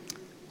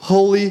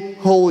 Holy,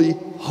 holy,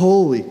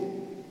 holy.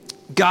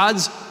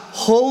 God's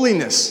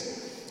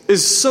holiness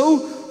is so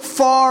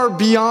far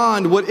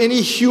beyond what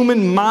any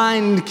human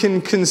mind can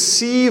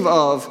conceive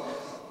of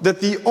that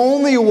the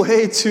only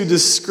way to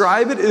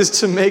describe it is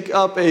to make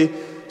up a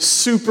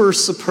super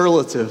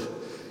superlative.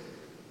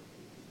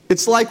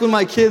 It's like when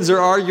my kids are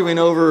arguing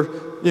over,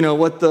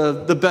 what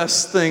the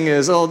best thing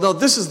is. Oh, no,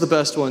 this is the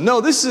best one.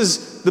 No, this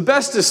is the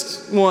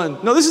bestest one.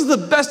 No, this is the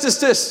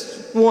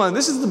bestest one.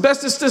 This is the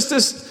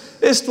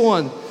bestest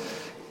one.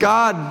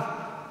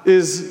 God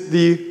is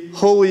the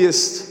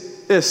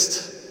holiest.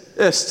 It's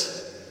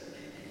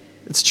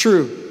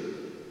true.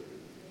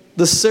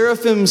 The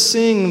seraphim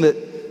sing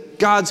that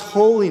God's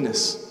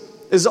holiness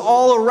is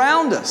all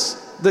around us,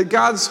 that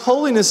God's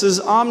holiness is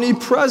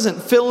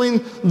omnipresent,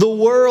 filling the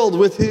world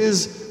with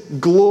His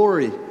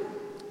glory.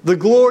 The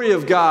glory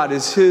of God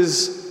is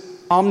His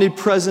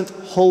omnipresent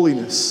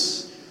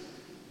holiness.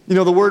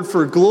 The word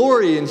for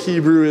glory in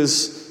Hebrew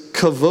is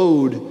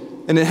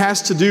kavod, and it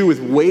has to do with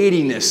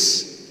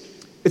weightiness.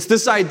 It's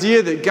this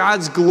idea that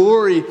God's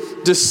glory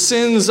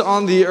descends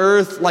on the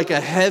earth like a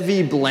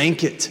heavy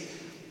blanket,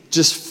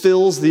 just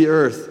fills the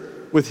earth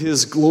with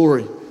His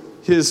glory,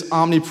 His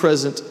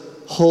omnipresent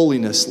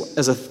holiness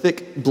as a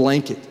thick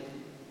blanket.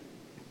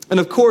 And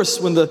of course,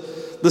 when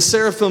the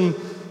seraphim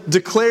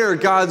declare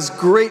God's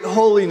great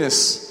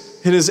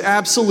holiness and His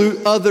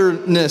absolute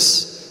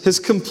otherness, His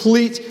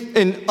complete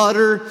and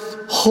utter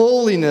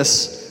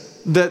holiness,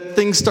 that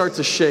things start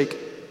to shake.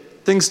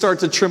 Things start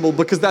to tremble,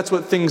 because that's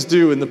what things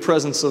do in the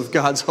presence of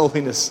God's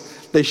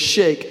holiness. They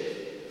shake.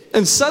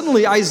 And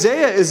suddenly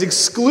Isaiah is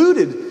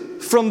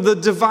excluded from the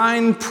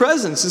divine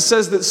presence. It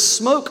says that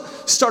smoke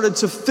started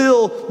to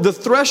fill the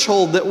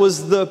threshold that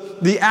was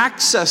the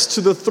access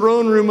to the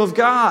throne room of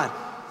God.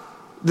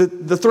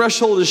 The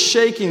threshold is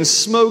shaking,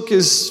 smoke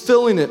is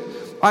filling it.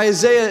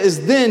 Isaiah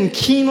is then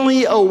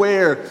keenly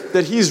aware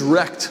that he's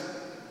wrecked.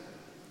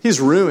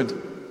 He's ruined.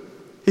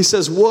 He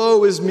says,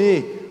 "Woe is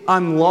me,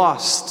 I'm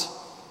lost."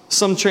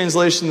 Some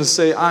translations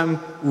say, "I'm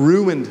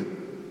ruined.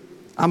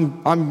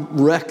 I'm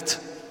wrecked."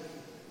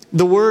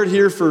 The word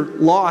here for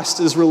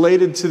lost is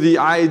related to the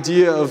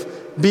idea of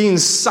being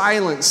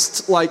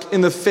silenced, like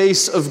in the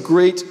face of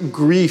great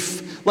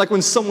grief. Like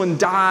when someone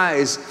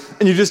dies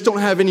and you just don't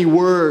have any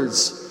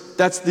words.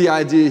 That's the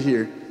idea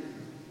here,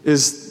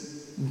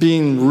 is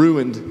being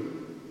ruined,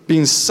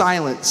 being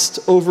silenced,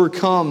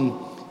 overcome.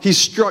 He's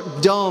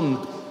struck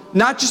dumb,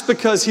 not just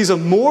because he's a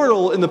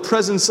mortal in the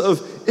presence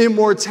of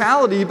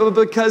immortality, but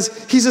because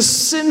he's a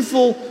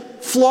sinful,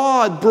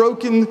 flawed,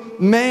 broken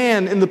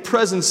man in the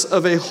presence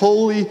of a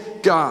holy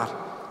God.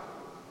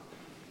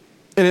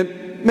 And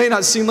it may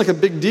not seem like a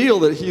big deal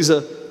that he's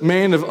a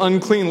man of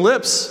unclean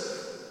lips.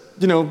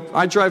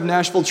 I drive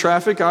Nashville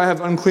traffic. I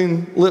have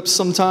unclean lips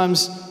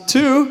sometimes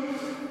too.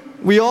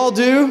 We all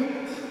do.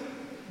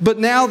 But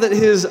now that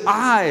his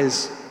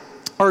eyes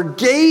are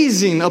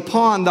gazing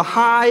upon the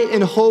high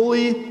and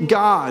holy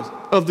God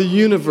of the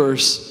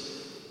universe,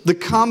 the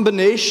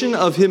combination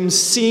of him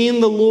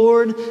seeing the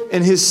Lord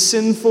and his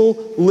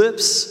sinful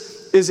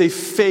lips is a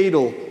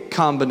fatal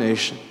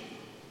combination.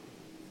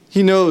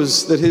 He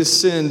knows that his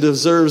sin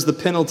deserves the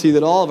penalty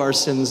that all of our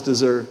sins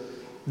deserve,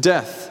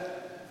 death.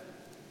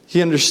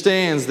 He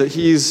understands that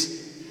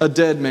he's a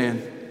dead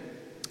man,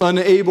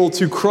 unable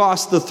to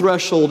cross the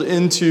threshold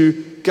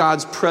into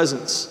God's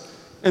presence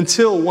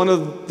until one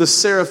of the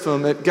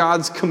seraphim at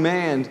God's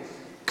command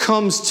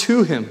comes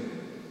to him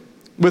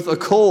with a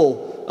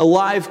coal, a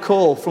live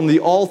coal from the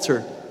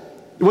altar.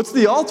 What's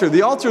the altar?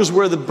 The altar is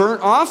where the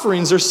burnt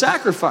offerings are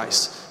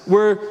sacrificed,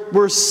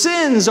 where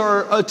sins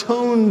are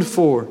atoned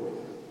for,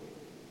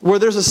 where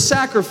there's a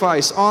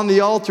sacrifice on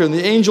the altar, and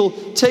the angel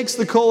takes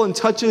the coal and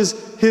touches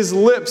his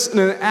lips in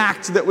an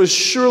act that was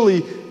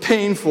surely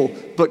painful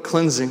but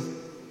cleansing.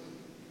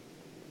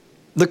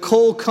 The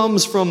coal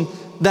comes from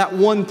that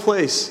one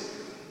place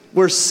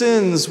where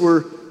sins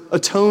were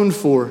atoned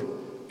for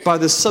by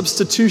the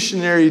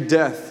substitutionary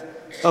death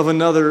of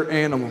another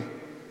animal.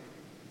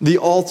 The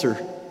altar,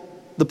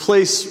 the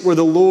place where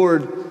the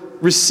Lord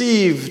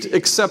received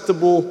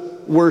acceptable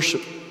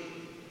worship.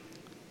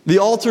 The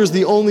altar is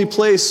the only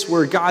place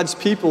where God's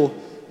people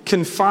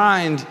can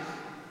find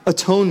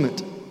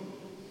atonement,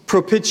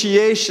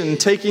 propitiation,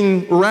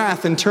 taking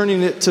wrath and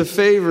turning it to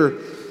favor,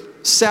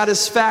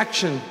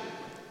 satisfaction,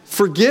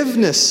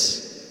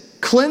 forgiveness,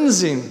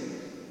 cleansing,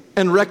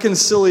 and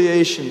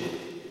reconciliation,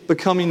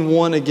 becoming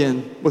one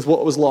again with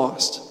what was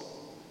lost.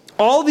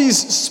 All these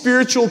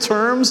spiritual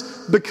terms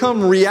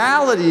become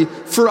reality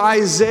for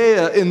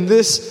Isaiah in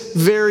this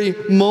very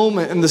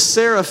moment, and the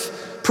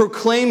seraph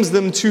proclaims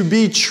them to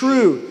be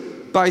true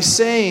by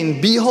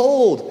saying,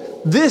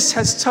 "Behold, this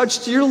has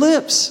touched your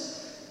lips.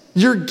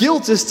 Your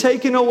guilt is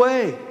taken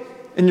away,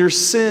 and your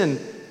sin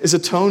is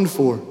atoned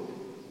for."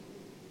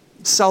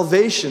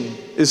 Salvation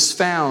is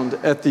found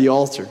at the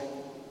altar.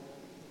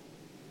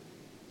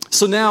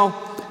 So now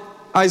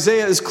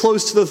Isaiah is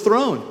close to the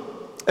throne.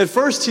 At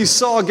first he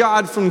saw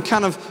God from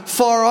kind of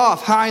far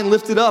off, high and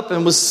lifted up,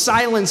 and was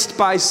silenced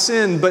by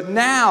sin. But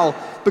now,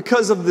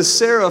 because of the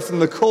seraph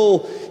and the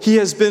coal, he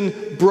has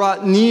been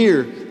brought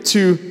near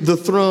to the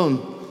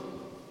throne.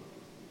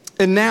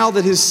 And now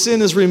that his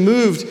sin is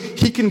removed,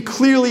 he can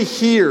clearly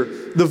hear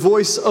the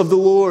voice of the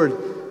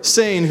Lord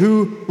saying,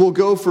 "Who will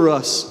go for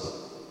us?"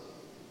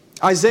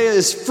 Isaiah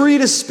is free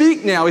to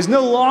speak now. He's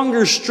no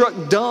longer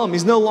struck dumb.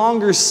 He's no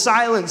longer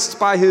silenced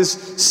by his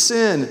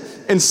sin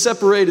and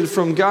separated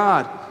from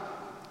God.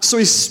 So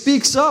he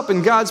speaks up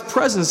in God's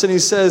presence and he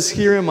says,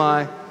 "Here am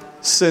I,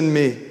 send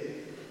me."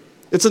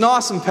 It's an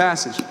awesome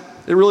passage.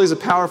 It really is a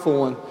powerful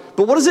one.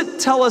 But what does it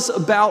tell us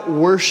about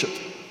worship?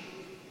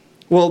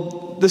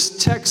 Well, this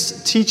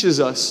text teaches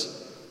us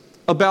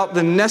about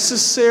the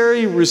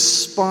necessary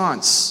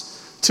response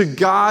to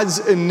God's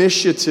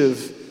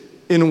initiative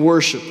in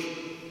worship.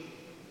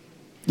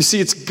 You see,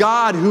 it's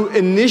God who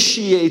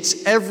initiates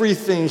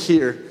everything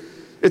here.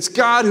 It's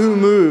God who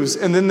moves,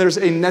 and then there's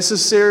a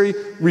necessary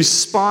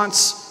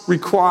response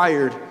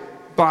required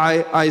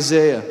by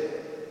Isaiah.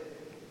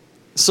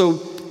 So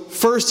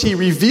first, he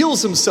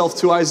reveals himself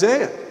to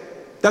Isaiah.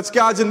 That's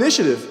God's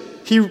initiative.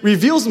 He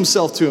reveals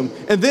himself to him.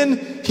 And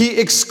then he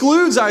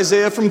excludes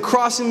Isaiah from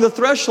crossing the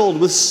threshold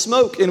with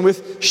smoke and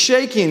with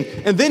shaking.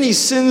 And then he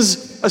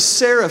sends a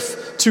seraph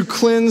to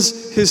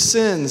cleanse his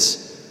sins.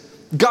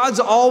 God's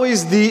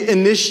always the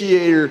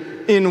initiator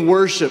in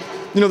worship.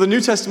 You know, the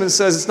New Testament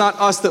says it's not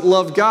us that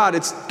loved God,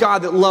 it's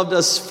God that loved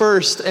us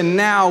first, and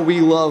now we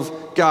love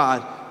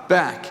God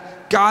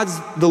back. God's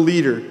the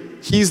leader.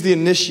 He's the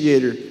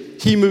initiator.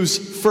 He moves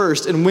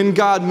first. And when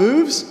God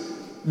moves,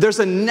 there's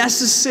a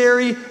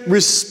necessary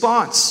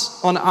response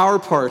on our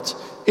part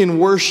in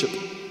worship.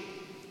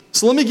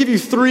 So let me give you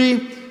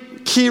 3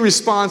 key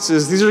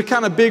responses. These are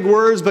kind of big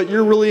words, but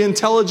you're really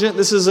intelligent.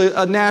 This is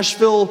a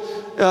Nashville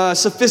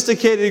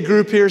sophisticated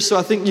group here, so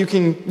I think you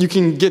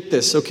can get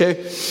this, okay?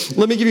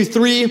 Let me give you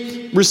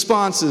 3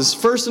 responses.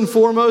 First and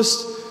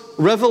foremost,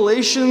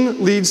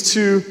 revelation leads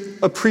to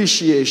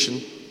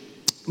appreciation.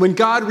 When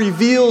God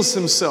reveals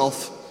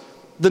himself,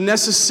 the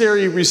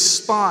necessary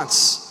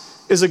response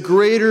is a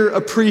greater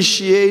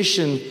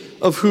appreciation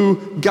of who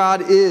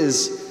God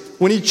is.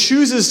 When he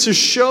chooses to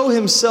show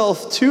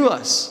himself to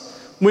us,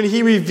 when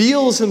he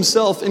reveals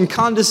himself in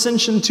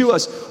condescension to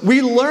us,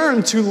 we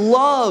learn to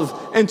love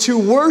and to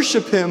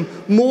worship him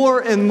more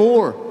and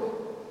more.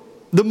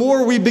 The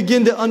more we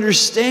begin to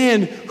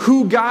understand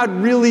who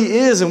God really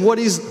is and what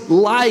he's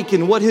like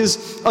and what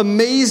his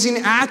amazing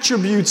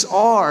attributes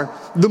are,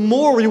 the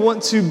more we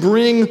want to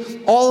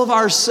bring all of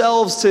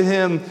ourselves to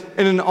him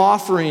in an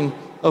offering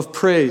of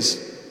praise.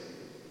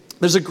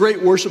 There's a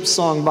great worship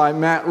song by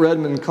Matt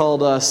Redman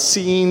called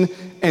Seeing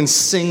and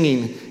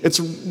Singing. It's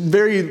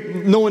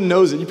no one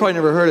knows it. You probably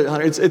never heard it,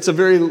 Hunter. It's a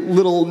very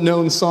little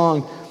known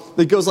song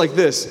that goes like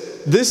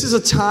this. This is a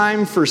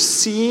time for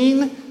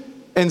seeing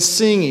and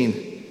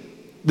singing.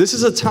 This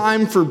is a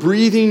time for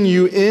breathing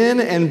you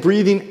in and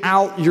breathing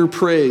out your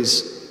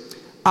praise.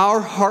 Our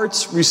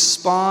hearts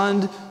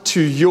respond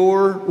to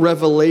your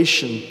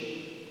revelation.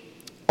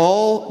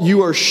 All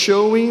you are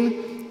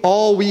showing,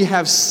 all we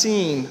have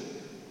seen,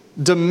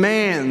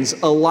 demands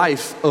a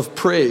life of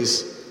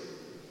praise.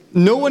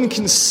 No one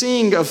can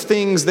sing of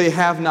things they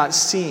have not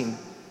seen.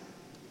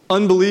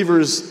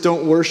 Unbelievers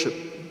don't worship.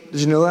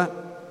 Did you know that?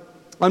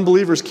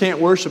 Unbelievers can't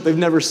worship. They've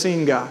never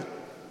seen God.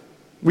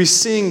 We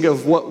sing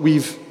of what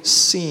we've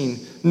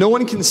seen. No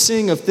one can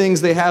sing of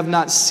things they have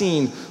not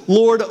seen.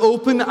 Lord,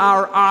 open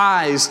our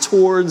eyes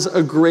towards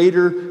a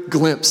greater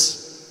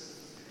glimpse.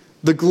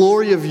 The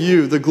glory of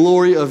you, the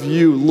glory of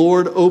you.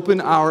 Lord, open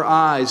our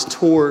eyes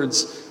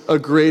towards a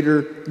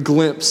greater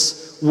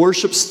glimpse.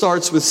 Worship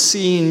starts with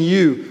seeing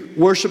you.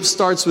 Worship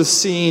starts with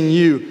seeing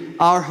you.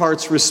 Our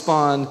hearts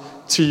respond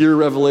to your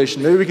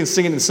revelation. Maybe we can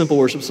sing it in simple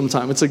worship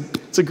sometime. It's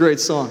a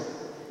great song.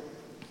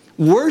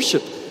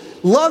 Worship.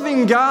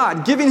 Loving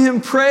God, giving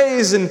him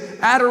praise and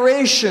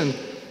adoration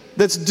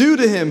that's due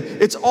to him.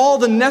 It's all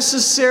the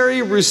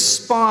necessary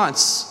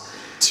response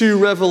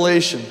to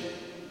revelation.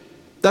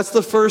 That's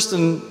the first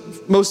and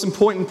most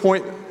important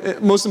point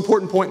in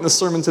the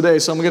sermon today,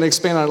 so I'm going to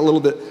expand on it a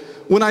little bit.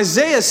 When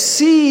Isaiah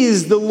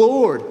sees the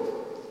Lord,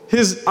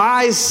 his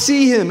eyes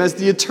see him as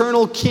the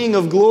eternal King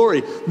of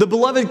glory. The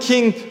beloved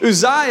King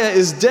Uzziah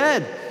is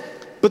dead,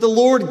 but the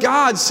Lord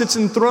God sits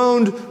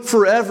enthroned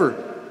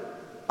forever.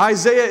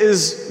 Isaiah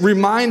is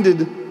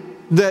reminded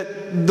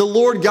that the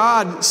Lord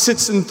God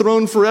sits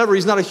enthroned forever.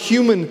 He's not a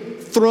human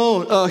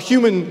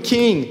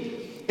king.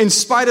 In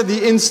spite of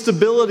the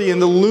instability and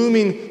the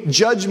looming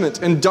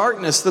judgment and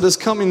darkness that is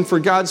coming for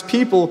God's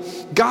people,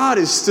 God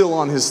is still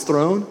on his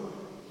throne.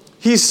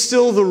 He's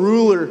still the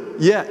ruler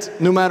yet,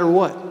 no matter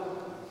what.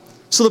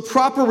 So the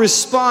proper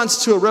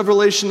response to a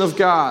revelation of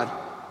God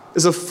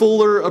is a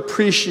fuller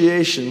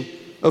appreciation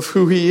of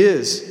who he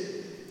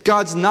is.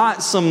 God's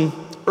not some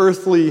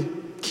earthly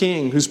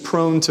king who's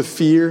prone to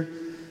fear,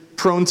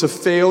 prone to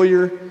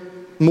failure,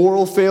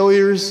 moral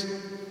failures.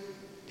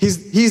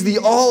 He's the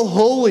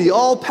all-holy,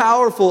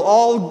 all-powerful,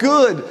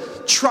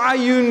 all-good,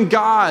 triune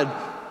God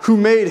who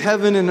made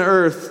heaven and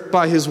earth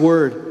by his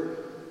word.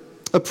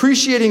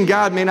 Appreciating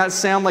God may not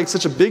sound like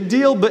such a big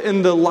deal, but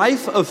in the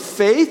life of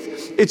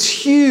faith, it's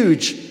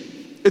huge.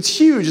 It's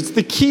huge. It's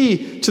the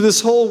key to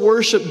this whole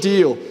worship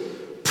deal.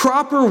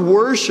 Proper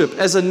worship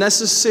as a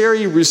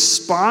necessary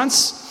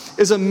response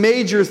is a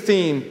major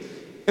theme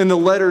in the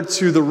letter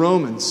to the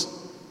Romans.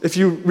 If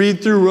you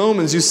read through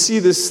Romans, you see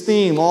this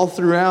theme all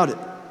throughout it.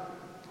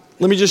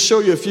 Let me just show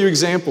you a few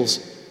examples.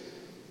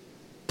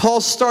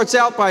 Paul starts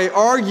out by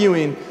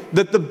arguing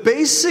that the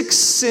basic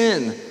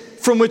sin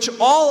from which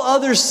all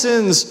other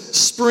sins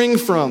spring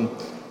from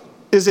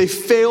is a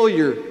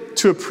failure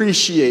to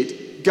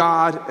appreciate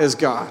God as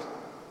God.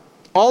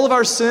 All of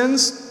our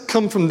sins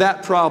come from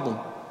that problem,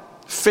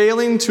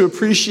 failing to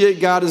appreciate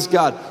God as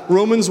God.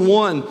 Romans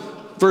 1,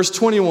 verse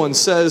 21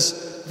 says,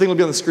 I think it'll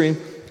be on the screen,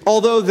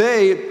 although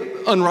they,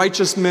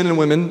 unrighteous men and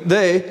women,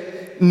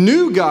 they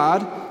knew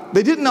God,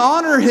 they didn't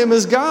honor him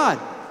as God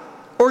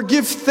or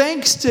give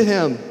thanks to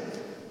him,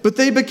 but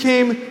they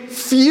became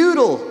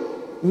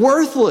futile,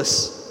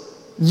 worthless,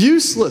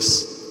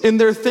 useless in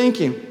their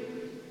thinking,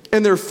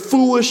 and their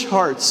foolish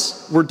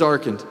hearts were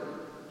darkened.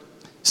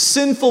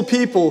 Sinful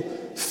people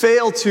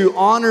fail to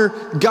honor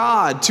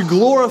God, to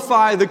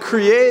glorify the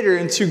Creator,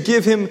 and to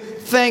give him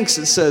thanks,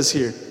 it says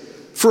here,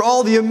 for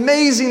all the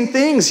amazing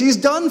things he's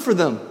done for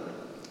them.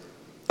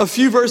 A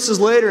few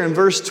verses later, in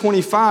verse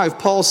 25,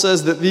 Paul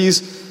says that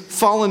these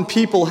fallen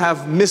people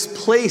have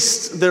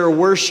misplaced their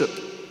worship.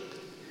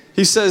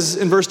 He says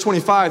in verse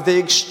 25, they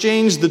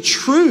exchanged the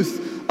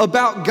truth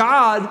about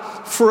God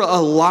for a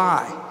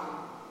lie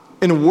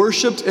and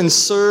worshiped and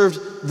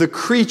served the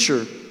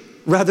creature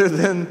rather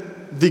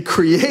than the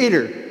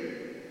Creator,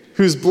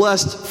 who's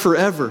blessed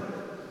forever.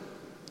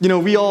 You know,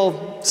 we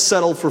all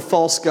settle for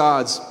false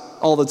gods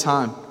all the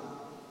time,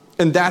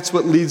 and that's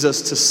what leads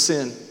us to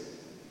sin.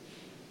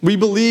 We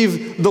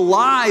believe the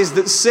lies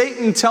that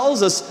Satan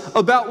tells us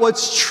about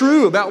what's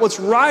true, about what's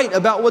right,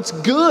 about what's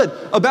good,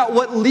 about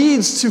what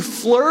leads to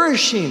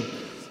flourishing.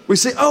 We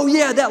say, oh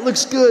yeah, that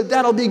looks good,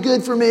 that'll be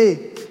good for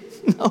me.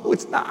 No,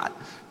 it's not.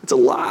 It's a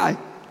lie.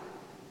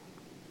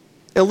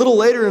 A little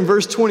later in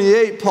verse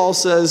 28, Paul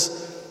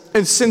says,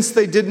 and since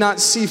they did not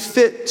see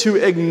fit to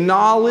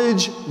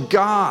acknowledge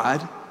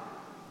God,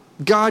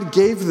 God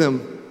gave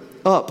them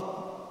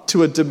up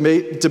to a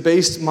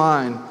debased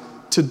mind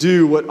to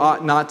do what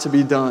ought not to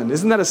be done.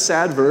 Isn't that a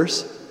sad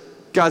verse?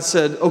 God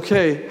said,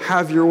 okay,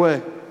 have your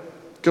way.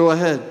 Go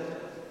ahead.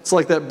 It's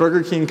like that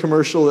Burger King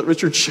commercial that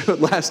Richard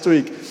showed last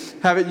week.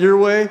 Have it your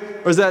way.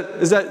 Or is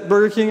that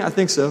Burger King? I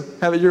think so.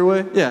 Have it your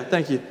way? Yeah,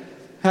 thank you.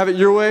 Have it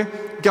your way.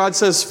 God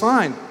says,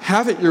 fine,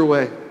 have it your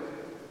way.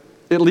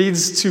 It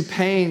leads to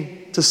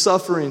pain, to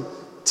suffering,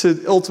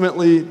 to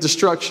ultimately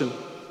destruction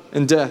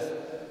and death.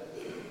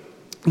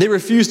 They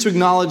refuse to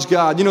acknowledge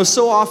God. You know,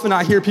 so often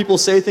I hear people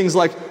say things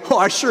like, oh,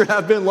 I sure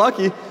have been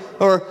lucky,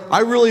 or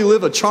I really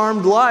live a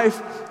charmed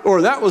life,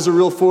 or that was a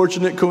real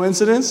fortunate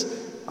coincidence.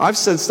 I've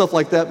said stuff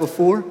like that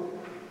before.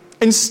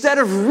 Instead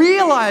of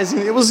realizing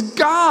it was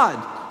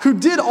God who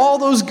did all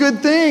those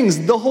good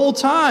things the whole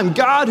time.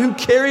 God who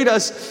carried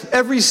us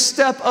every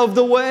step of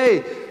the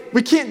way.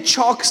 We can't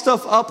chalk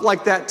stuff up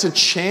like that to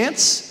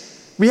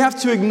chance. We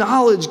have to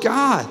acknowledge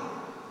God.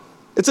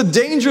 It's a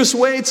dangerous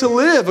way to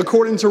live,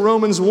 according to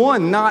Romans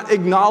 1, not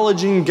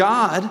acknowledging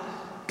God.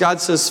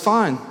 God says,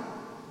 fine,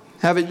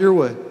 have it your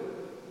way.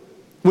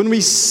 When we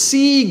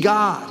see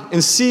God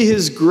and see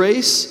his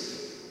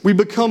grace, we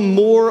become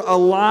more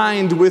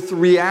aligned with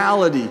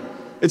reality.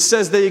 It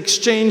says they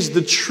exchanged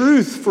the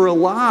truth for a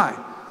lie.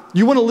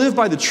 You want to live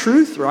by the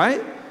truth,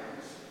 right?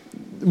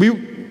 We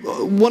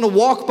want to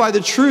walk by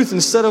the truth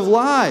instead of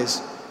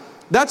lies.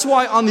 That's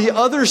why on the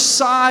other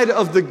side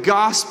of the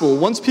gospel,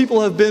 once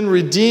people have been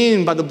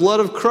redeemed by the blood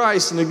of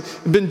Christ and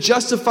have been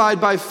justified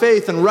by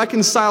faith and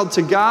reconciled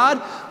to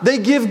God, they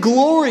give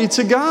glory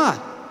to God.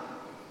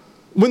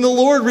 When the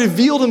Lord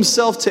revealed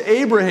himself to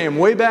Abraham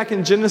way back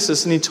in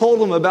Genesis, and he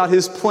told him about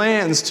his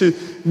plans to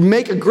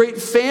make a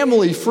great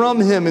family from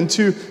him and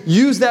to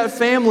use that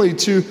family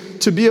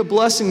to be a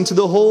blessing to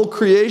the whole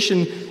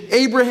creation,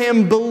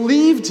 Abraham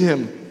believed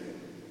him.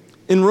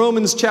 In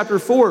Romans chapter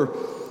 4,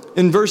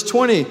 in verse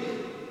 20,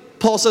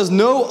 Paul says,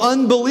 no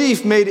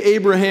unbelief made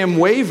Abraham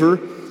waver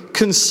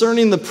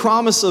concerning the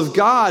promise of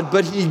God,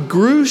 but he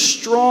grew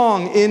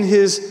strong in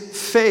his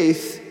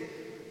faith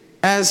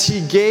as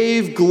he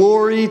gave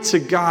glory to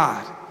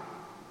God.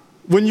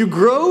 When you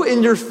grow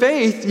in your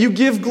faith, you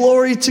give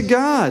glory to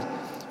God,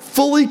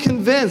 fully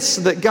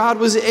convinced that God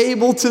was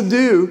able to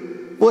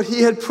do what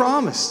he had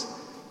promised.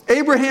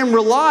 Abraham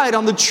relied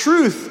on the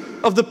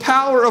truth of the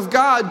power of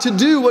God to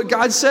do what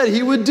God said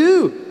he would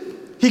do.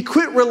 He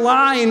quit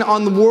relying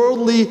on the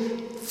worldly,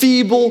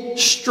 feeble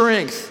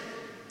strength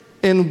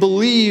and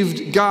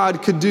believed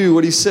God could do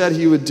what he said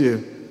he would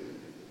do.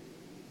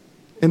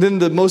 And then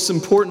the most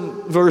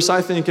important verse,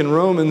 I think, in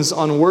Romans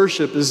on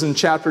worship is in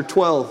chapter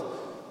 12,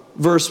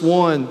 verse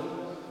 1.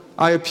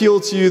 I appeal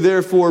to you,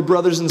 therefore,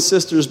 brothers and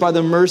sisters, by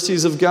the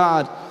mercies of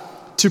God,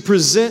 to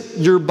present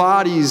your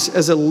bodies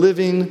as a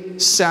living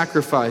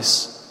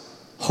sacrifice,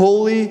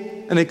 holy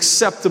and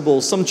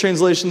acceptable, some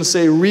translations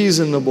say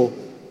reasonable,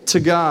 to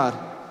God,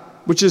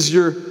 which is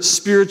your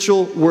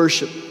spiritual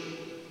worship.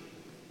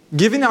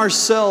 Giving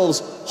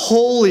ourselves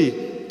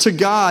wholly to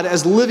God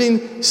as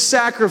living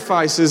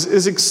sacrifices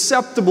is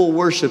acceptable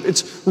worship.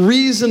 It's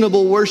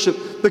reasonable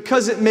worship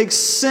because it makes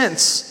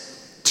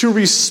sense to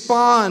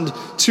respond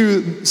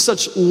to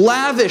such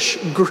lavish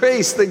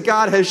grace that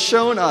God has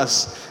shown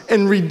us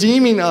in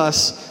redeeming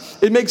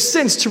us, it makes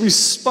sense to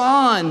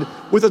respond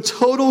with a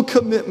total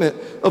commitment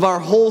of our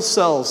whole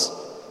selves,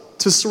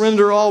 to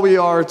surrender all we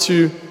are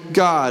to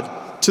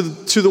God, to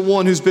the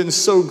one who's been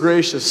so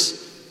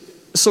gracious,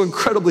 so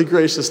incredibly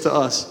gracious to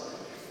us.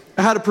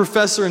 I had a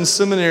professor in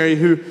seminary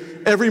who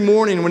every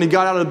morning when he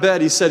got out of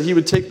bed, he said he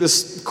would take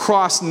this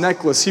cross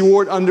necklace. He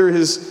wore it under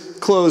his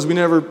clothes. We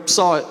never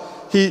saw it.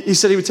 He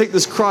said he would take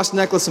this cross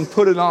necklace and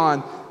put it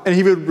on, and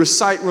he would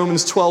recite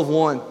Romans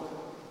 12:1.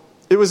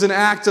 It was an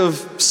act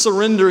of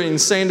surrendering,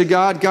 saying to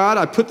God, God,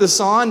 I put this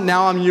on,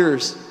 now I'm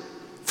yours.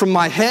 From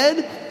my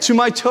head to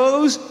my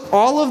toes,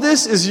 all of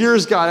this is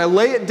yours, God. I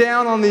lay it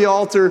down on the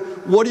altar.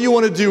 What do you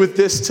want to do with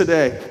this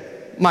today?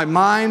 My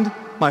mind,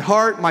 my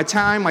heart, my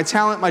time, my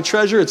talent, my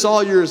treasure, it's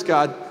all yours,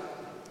 God.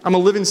 I'm a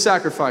living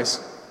sacrifice.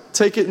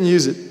 Take it and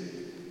use it.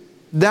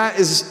 That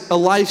is a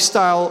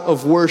lifestyle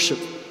of worship.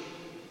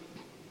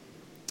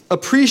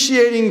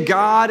 Appreciating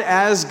God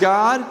as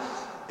God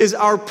is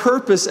our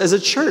purpose as a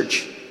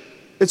church.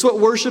 It's what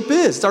worship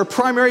is. It's our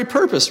primary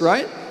purpose,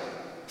 right?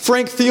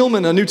 Frank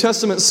Thielman, a New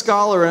Testament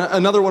scholar,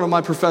 another one of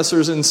my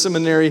professors in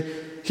seminary,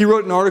 he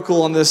wrote an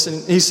article on this,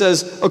 and he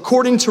says,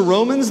 according to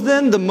Romans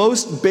then, the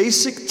most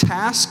basic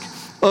task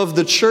of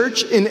the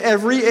church in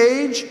every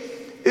age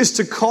is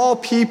to call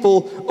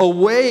people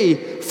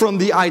away from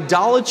the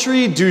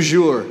idolatry du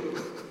jour.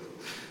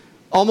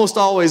 Almost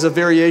always a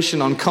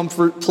variation on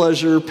comfort,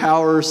 pleasure,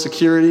 power,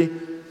 security.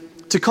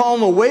 To call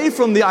them away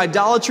from the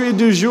idolatry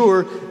du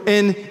jour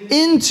and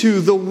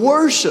into the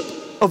worship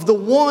of the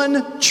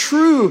one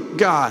true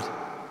God.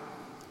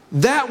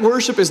 That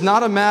worship is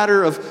not a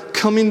matter of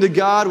coming to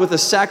God with a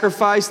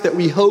sacrifice that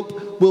we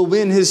hope will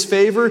win His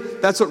favor.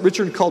 That's what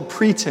Richard called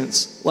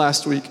pretense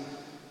last week.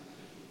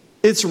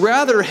 It's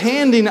rather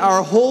handing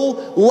our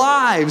whole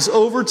lives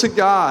over to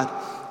God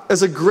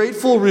as a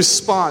grateful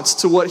response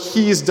to what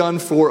He's done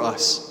for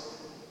us.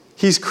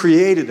 He's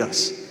created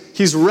us.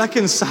 He's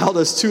reconciled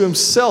us to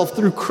Himself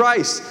through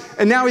Christ.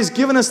 And now He's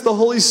given us the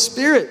Holy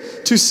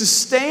Spirit to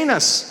sustain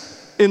us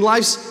in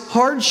life's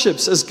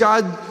hardships as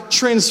God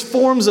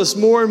transforms us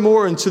more and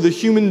more into the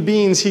human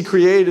beings He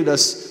created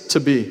us to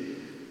be.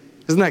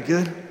 Isn't that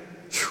good?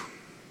 Whew.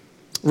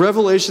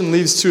 Revelation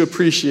leads to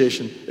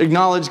appreciation.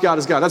 Acknowledge God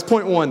as God. That's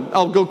point one.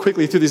 I'll go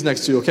quickly through these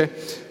next two, okay?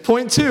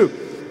 Point two,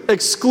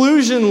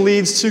 exclusion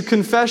leads to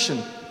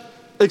confession.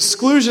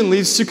 Exclusion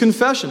leads to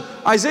confession.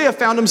 Isaiah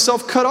found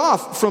himself cut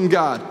off from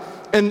God.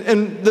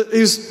 And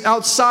he's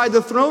outside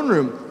the throne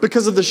room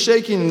because of the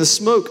shaking and the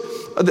smoke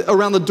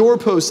around the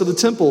doorposts of the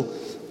temple.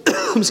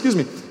 Excuse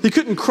me. He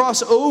couldn't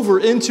cross over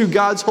into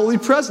God's holy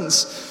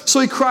presence. So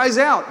he cries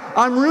out,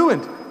 I'm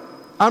ruined.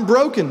 I'm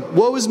broken.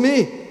 Woe is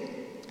me.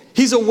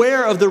 He's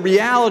aware of the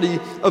reality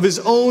of his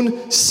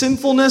own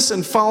sinfulness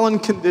and fallen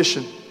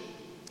condition.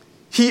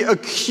 He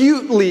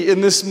acutely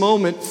in this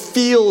moment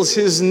feels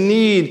his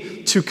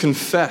need to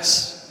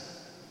confess.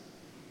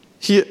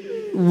 He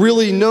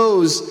really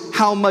knows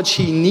how much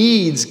he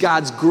needs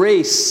God's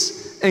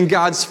grace and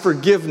God's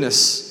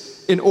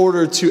forgiveness in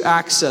order to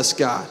access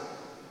God.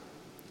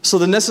 So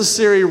the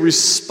necessary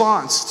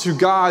response to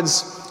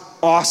God's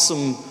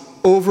awesome,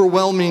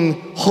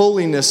 overwhelming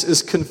holiness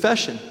is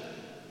confession.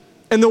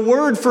 And the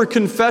word for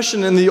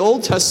confession in the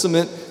Old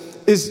Testament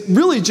is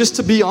really just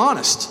to be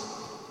honest.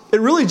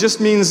 It really just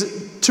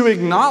means to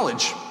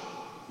acknowledge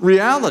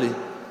reality.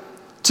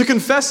 To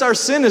confess our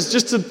sin is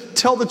just to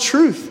tell the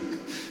truth.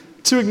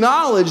 To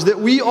acknowledge that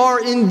we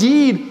are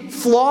indeed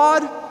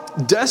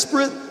flawed,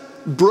 desperate,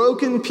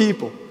 broken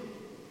people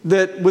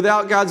that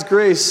without God's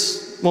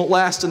grace won't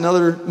last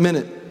another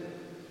minute.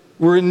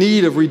 We're in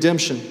need of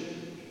redemption.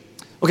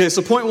 Okay,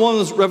 so point one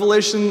is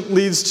revelation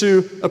leads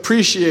to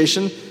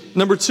appreciation.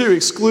 Number two,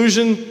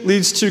 exclusion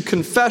leads to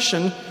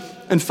confession.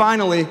 And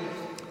finally,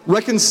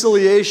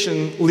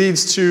 reconciliation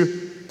leads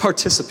to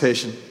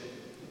participation.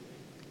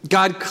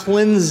 God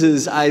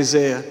cleanses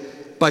Isaiah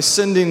by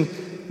sending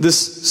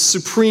this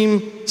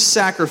supreme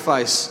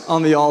sacrifice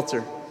on the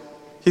altar.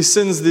 He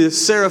sends the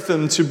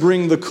seraphim to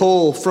bring the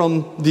coal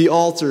from the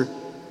altar.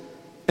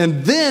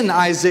 And then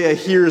Isaiah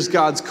hears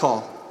God's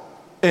call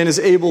and is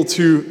able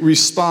to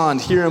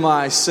respond, here am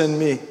I, send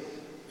me.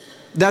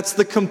 That's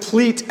the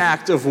complete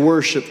act of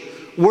worship.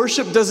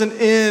 Worship doesn't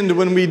end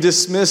when we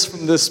dismiss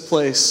from this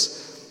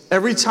place.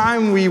 Every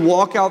time we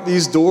walk out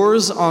these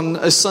doors on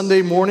a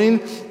Sunday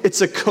morning,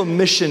 it's a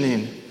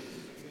commissioning.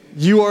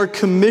 You are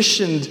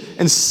commissioned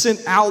and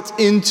sent out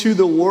into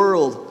the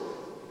world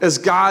as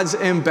God's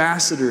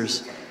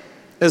ambassadors,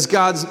 as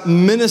God's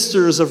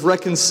ministers of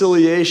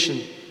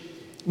reconciliation.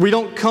 We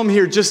don't come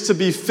here just to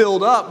be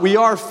filled up. We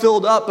are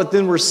filled up, but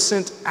then we're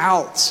sent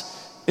out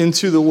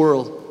into the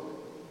world.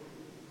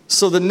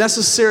 So the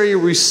necessary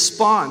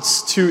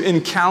response to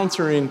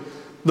encountering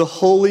the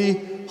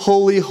holy,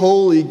 holy,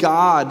 holy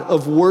God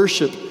of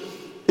worship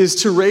is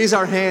to raise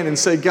our hand and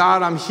say,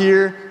 God, I'm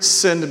here,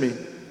 send me.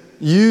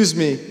 Use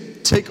me.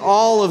 Take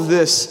all of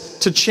this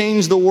to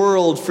change the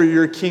world for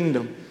your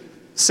kingdom.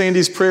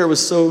 Sandy's prayer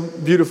was so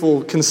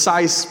beautiful,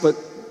 concise, but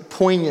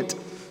poignant,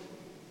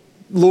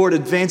 Lord,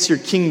 advance your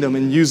kingdom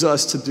and use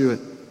us to do it.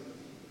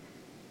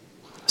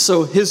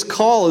 So his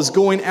call is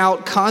going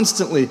out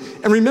constantly.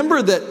 And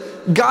remember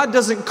that God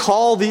doesn't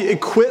call the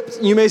equipped.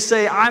 You may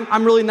say,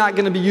 I'm really not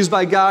going to be used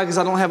by God because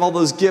I don't have all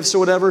those gifts or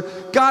whatever.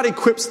 God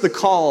equips the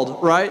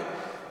called, right?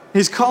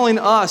 He's calling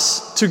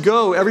us to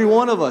go, every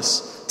one of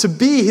us, to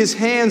be his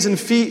hands and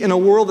feet in a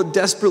world that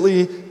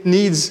desperately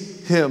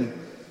needs him.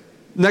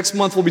 Next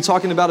month, we'll be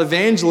talking about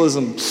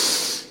evangelism.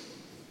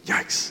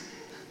 Yikes.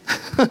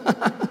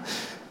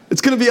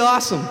 It's going to be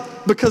awesome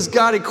because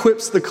God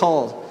equips the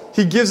called.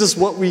 He gives us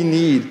what we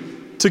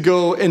need to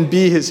go and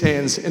be his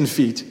hands and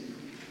feet.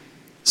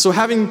 So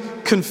having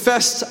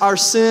confessed our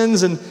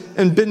sins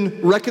and been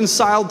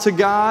reconciled to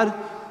God,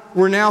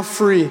 we're now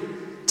free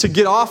to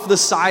get off the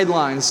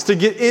sidelines, to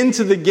get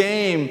into the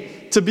game,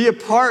 to be a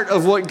part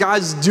of what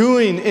God's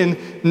doing in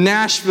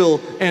Nashville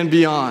and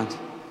beyond.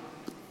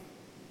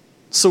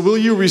 So will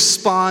you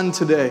respond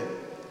today?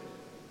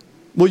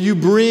 Will you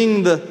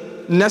bring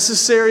the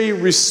necessary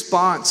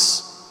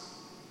response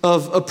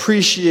of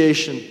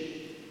appreciation,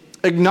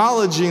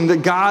 acknowledging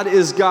that God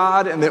is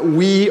God and that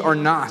we are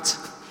not?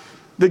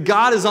 That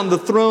God is on the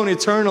throne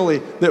eternally,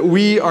 that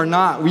we are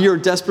not. We are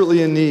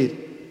desperately in need.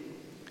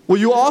 Will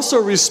you also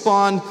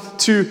respond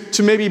to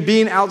maybe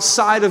being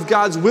outside of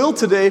God's will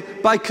today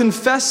by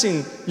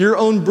confessing your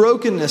own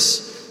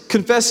brokenness,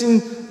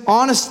 confessing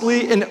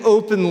honestly and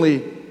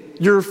openly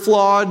your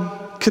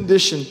flawed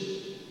condition?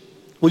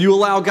 Will you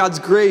allow God's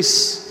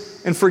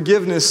grace and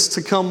forgiveness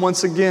to come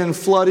once again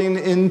flooding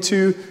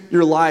into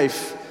your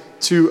life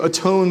to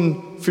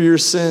atone for your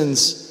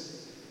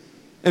sins?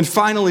 And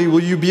finally,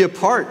 will you be a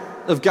part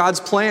of God's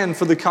plan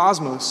for the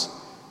cosmos?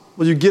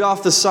 Will you get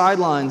off the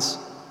sidelines?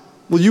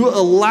 Will you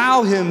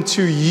allow him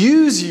to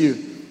use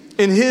you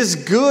in his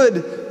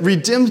good,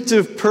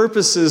 redemptive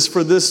purposes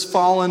for this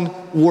fallen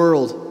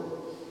world?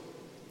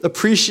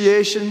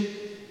 Appreciation,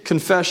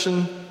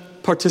 confession,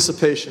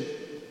 participation.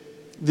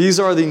 These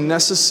are the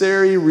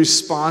necessary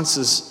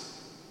responses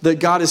that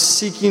God is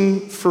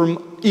seeking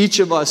from each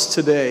of us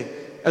today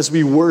as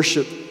we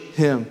worship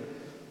him.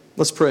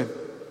 Let's pray.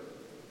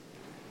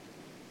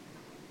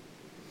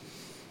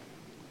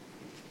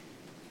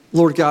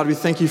 Lord God, we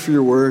thank you for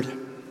your word.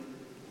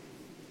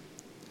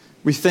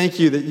 We thank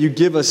you that you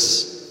give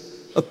us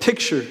a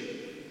picture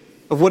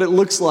of what it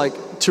looks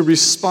like to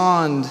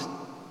respond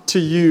to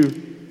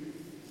you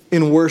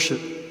in worship.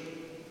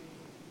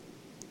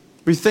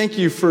 We thank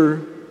you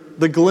for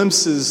the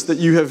glimpses that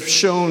you have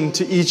shown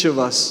to each of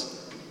us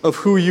of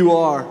who you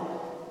are,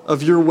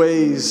 of your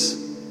ways.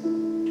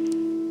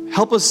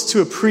 Help us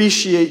to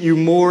appreciate you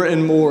more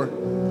and more,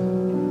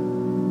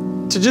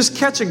 to just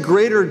catch a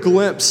greater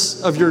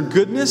glimpse of your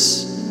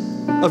goodness,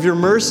 of your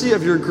mercy,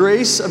 of your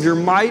grace, of your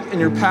might and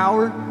your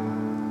power.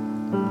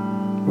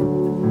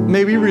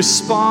 May we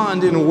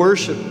respond in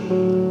worship,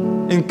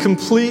 in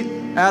complete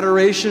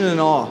adoration and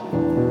awe.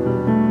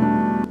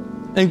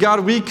 And God,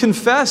 we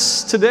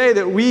confess today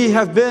that we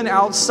have been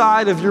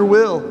outside of your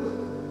will.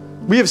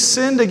 We have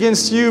sinned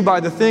against you by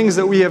the things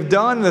that we have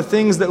done and the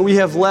things that we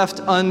have left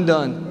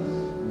undone.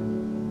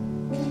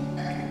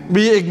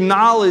 We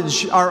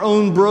acknowledge our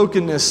own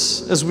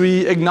brokenness as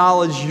we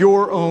acknowledge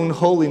your own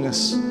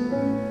holiness.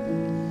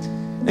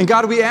 And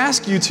God, we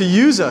ask you to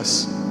use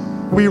us.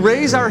 We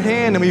raise our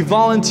hand and we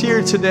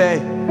volunteer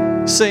today,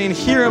 saying,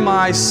 "Here am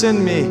I,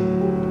 send me."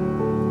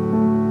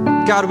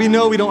 God, we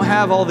know we don't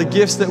have all the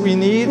gifts that we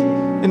need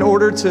in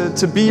order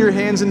to be your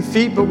hands and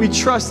feet, but we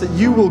trust that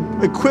you will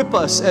equip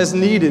us as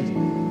needed.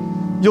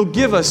 You'll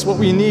give us what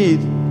we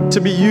need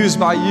to be used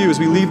by you as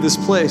we leave this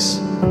place.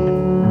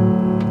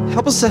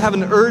 Help us to have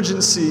an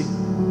urgency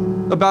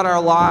about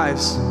our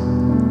lives,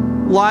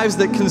 lives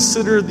that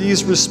consider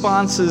these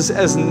responses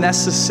as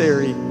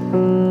necessary.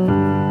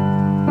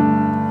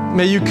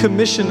 May you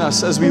commission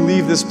us as we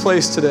leave this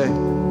place today.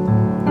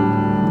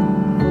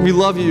 We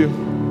love you.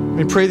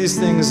 We pray these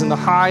things in the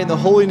high and the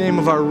holy name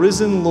of our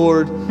risen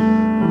Lord,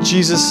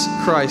 Jesus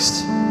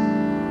Christ.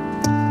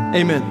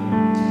 Amen.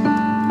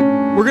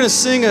 We're going to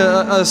sing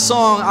a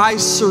song, "I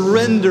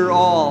Surrender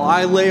All."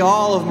 I lay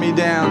all of me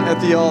down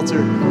at the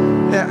altar.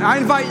 I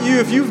invite you,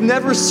 if you've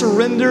never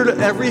surrendered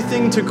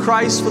everything to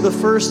Christ for the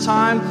first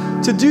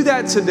time, to do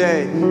that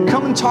today.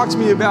 Come and talk to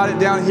me about it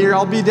down here.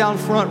 I'll be down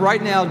front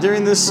right now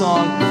during this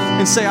song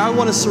and say, I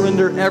want to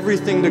surrender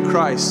everything to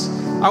Christ.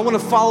 I want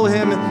to follow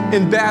him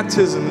in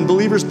baptism, in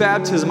believer's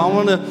baptism. I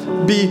want to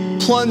be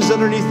plunged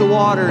underneath the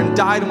water and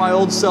die to my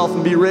old self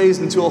and be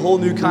raised into a whole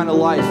new kind of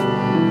life.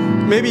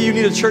 Maybe you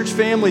need a church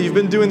family. You've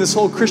been doing this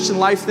whole Christian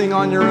life thing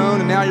on your own,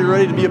 and now you're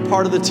ready to be a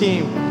part of the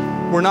team.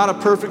 We're not a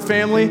perfect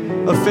family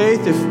of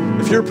faith.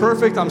 If you're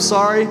perfect, I'm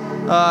sorry.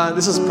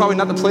 This is probably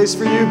not the place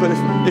for you, but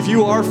if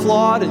you are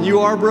flawed and you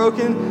are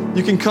broken,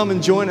 you can come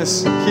and join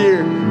us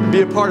here and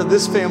be a part of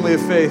this family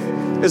of faith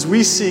as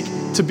we seek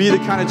to be the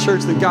kind of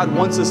church that God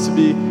wants us to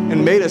be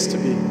and made us to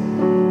be.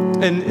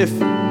 And if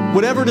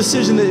whatever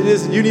decision that it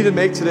is that you need to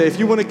make today, if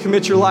you want to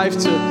commit your life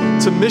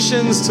to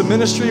missions, to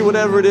ministry,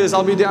 whatever it is,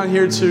 I'll be down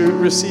here to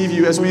receive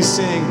you as we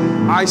sing,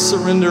 I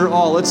Surrender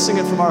All. Let's sing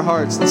it from our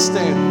hearts. Let's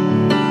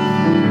stand.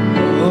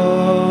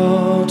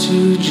 All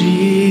to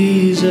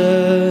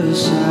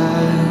Jesus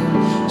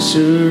I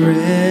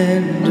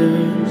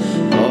surrender.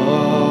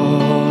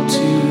 All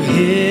to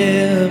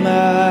Him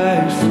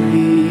I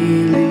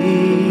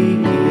freely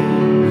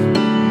give.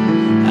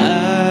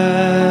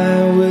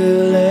 I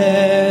will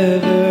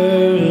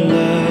ever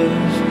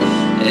love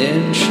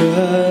and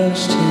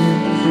trust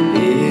Him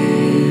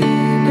in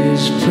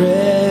His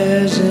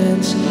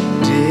presence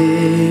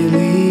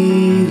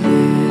daily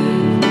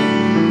live.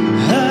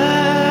 I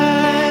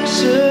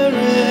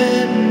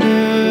surrender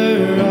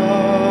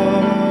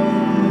all.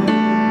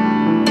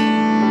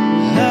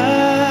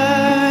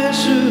 I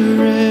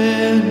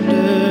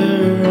surrender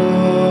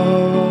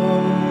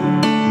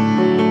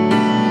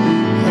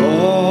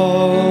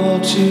all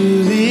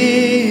to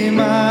Thee,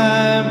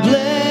 my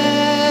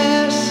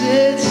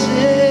blessed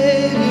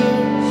Savior.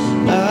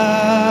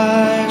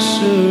 I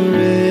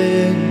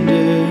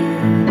surrender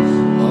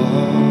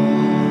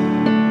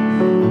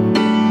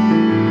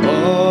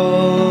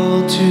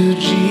all to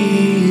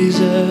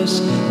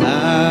Jesus.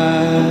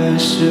 I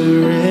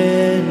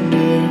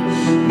surrender.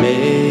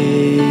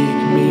 Make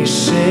me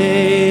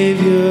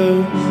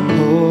Savior,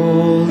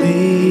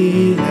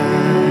 wholly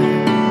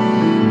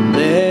Thine.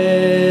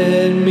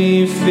 Let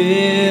me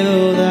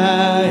feel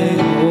Thy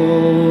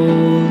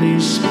Holy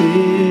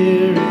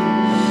Spirit.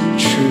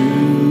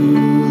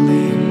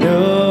 Truly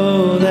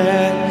know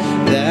that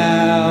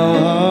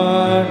Thou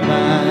art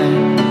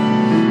mine.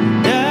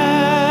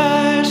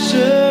 I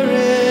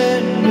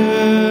surrender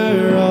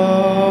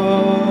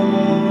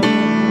all.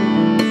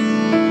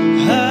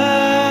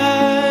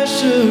 I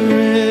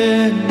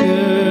surrender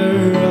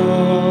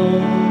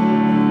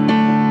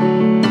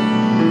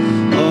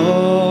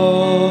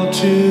all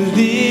to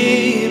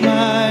Thee,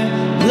 my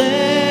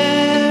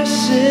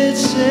blessed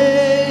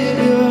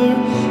Savior.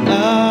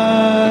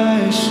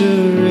 I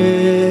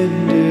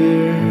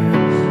surrender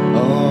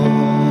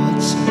all.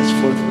 Let's sing this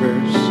fourth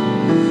verse.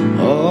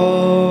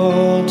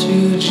 All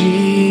to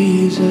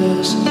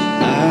Jesus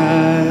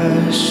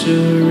I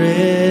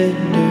surrender.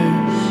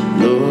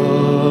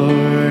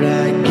 Lord,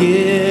 I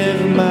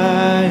give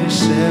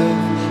myself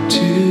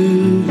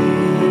to Thee.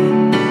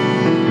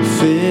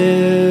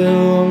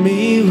 Fill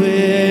me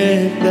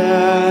with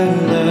Thy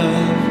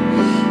love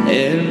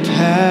and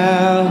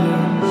power.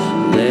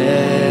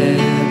 Let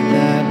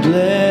Thy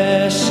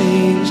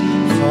blessings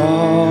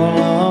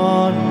fall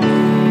on me.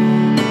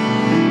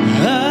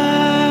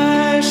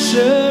 I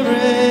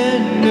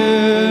surrender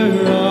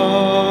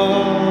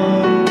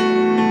all.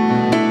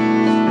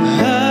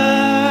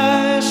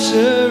 I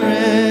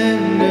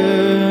surrender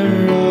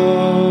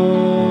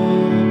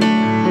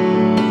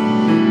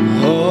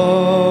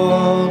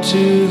all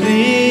to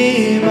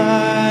Thee,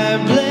 my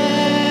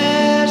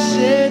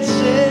blessed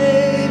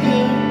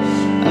Savior.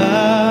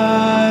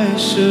 I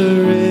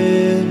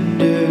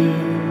surrender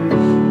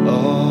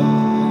all.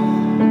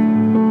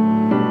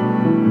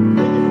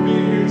 Thank you for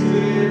being here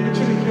today.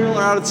 Richard and Carol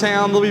are out of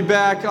town. They'll be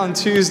back on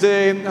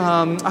Tuesday.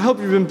 I hope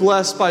you've been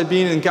blessed by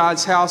being in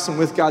God's house and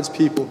with God's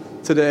people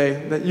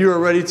today, that you are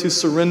ready to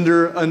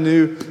surrender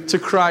anew to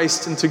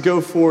Christ and to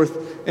go forth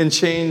and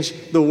change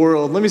the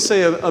world. Let me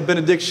say a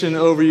benediction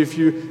over you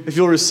if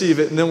you'll receive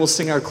it, and then we'll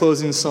sing our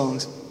closing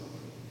songs.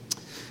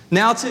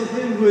 Now to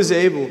Him who is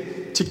able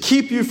to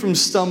keep you from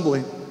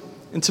stumbling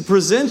and to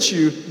present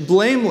you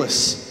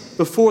blameless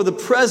before the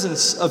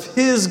presence of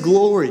His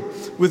glory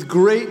with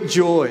great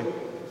joy,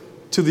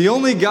 to the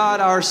only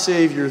God our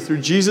Savior, through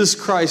Jesus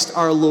Christ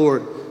our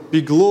Lord,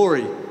 be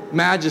glory,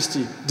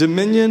 majesty,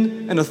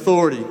 dominion, and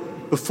authority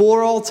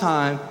before all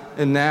time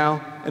and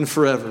now and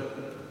forever.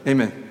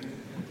 Amen.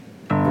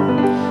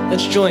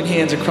 Let's join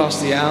hands across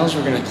the aisles.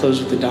 We're going to close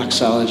with the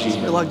doxology.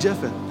 I like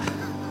Jeff in.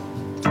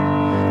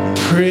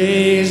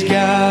 Praise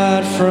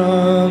God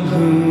from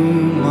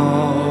whom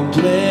all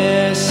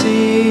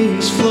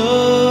blessings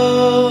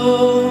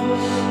flow.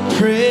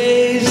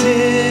 Praise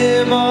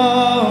Him,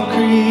 all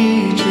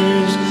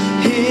creatures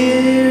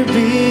here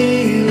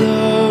below.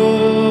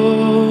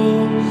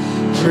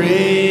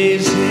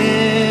 Praise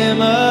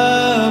Him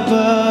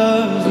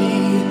above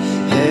the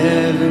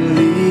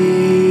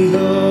heavenly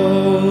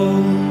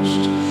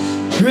host.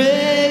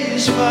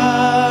 Praise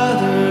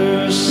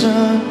Father,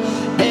 Son,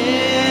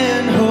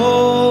 and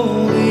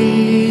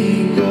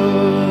Holy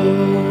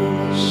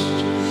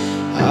Ghost.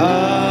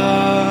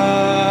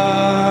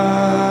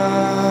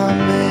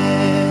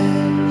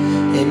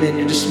 Amen. Amen.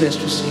 You're dismissed.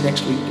 We'll see you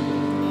next week.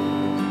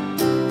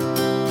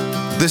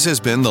 This has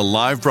been the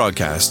live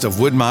broadcast of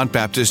Woodmont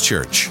Baptist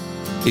Church.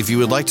 If you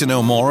would like to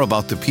know more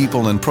about the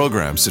people and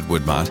programs at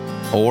Woodmont,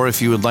 or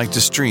if you would like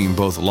to stream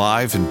both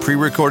live and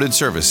pre-recorded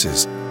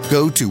services,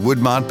 go to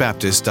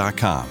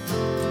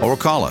woodmontbaptist.com or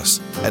call us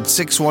at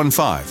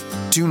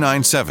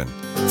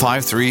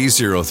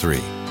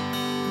 615-297-5303.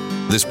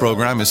 This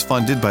program is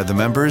funded by the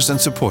members and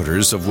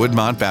supporters of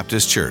Woodmont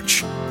Baptist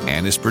Church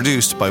and is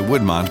produced by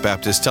Woodmont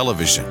Baptist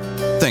Television.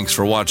 Thanks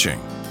for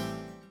watching.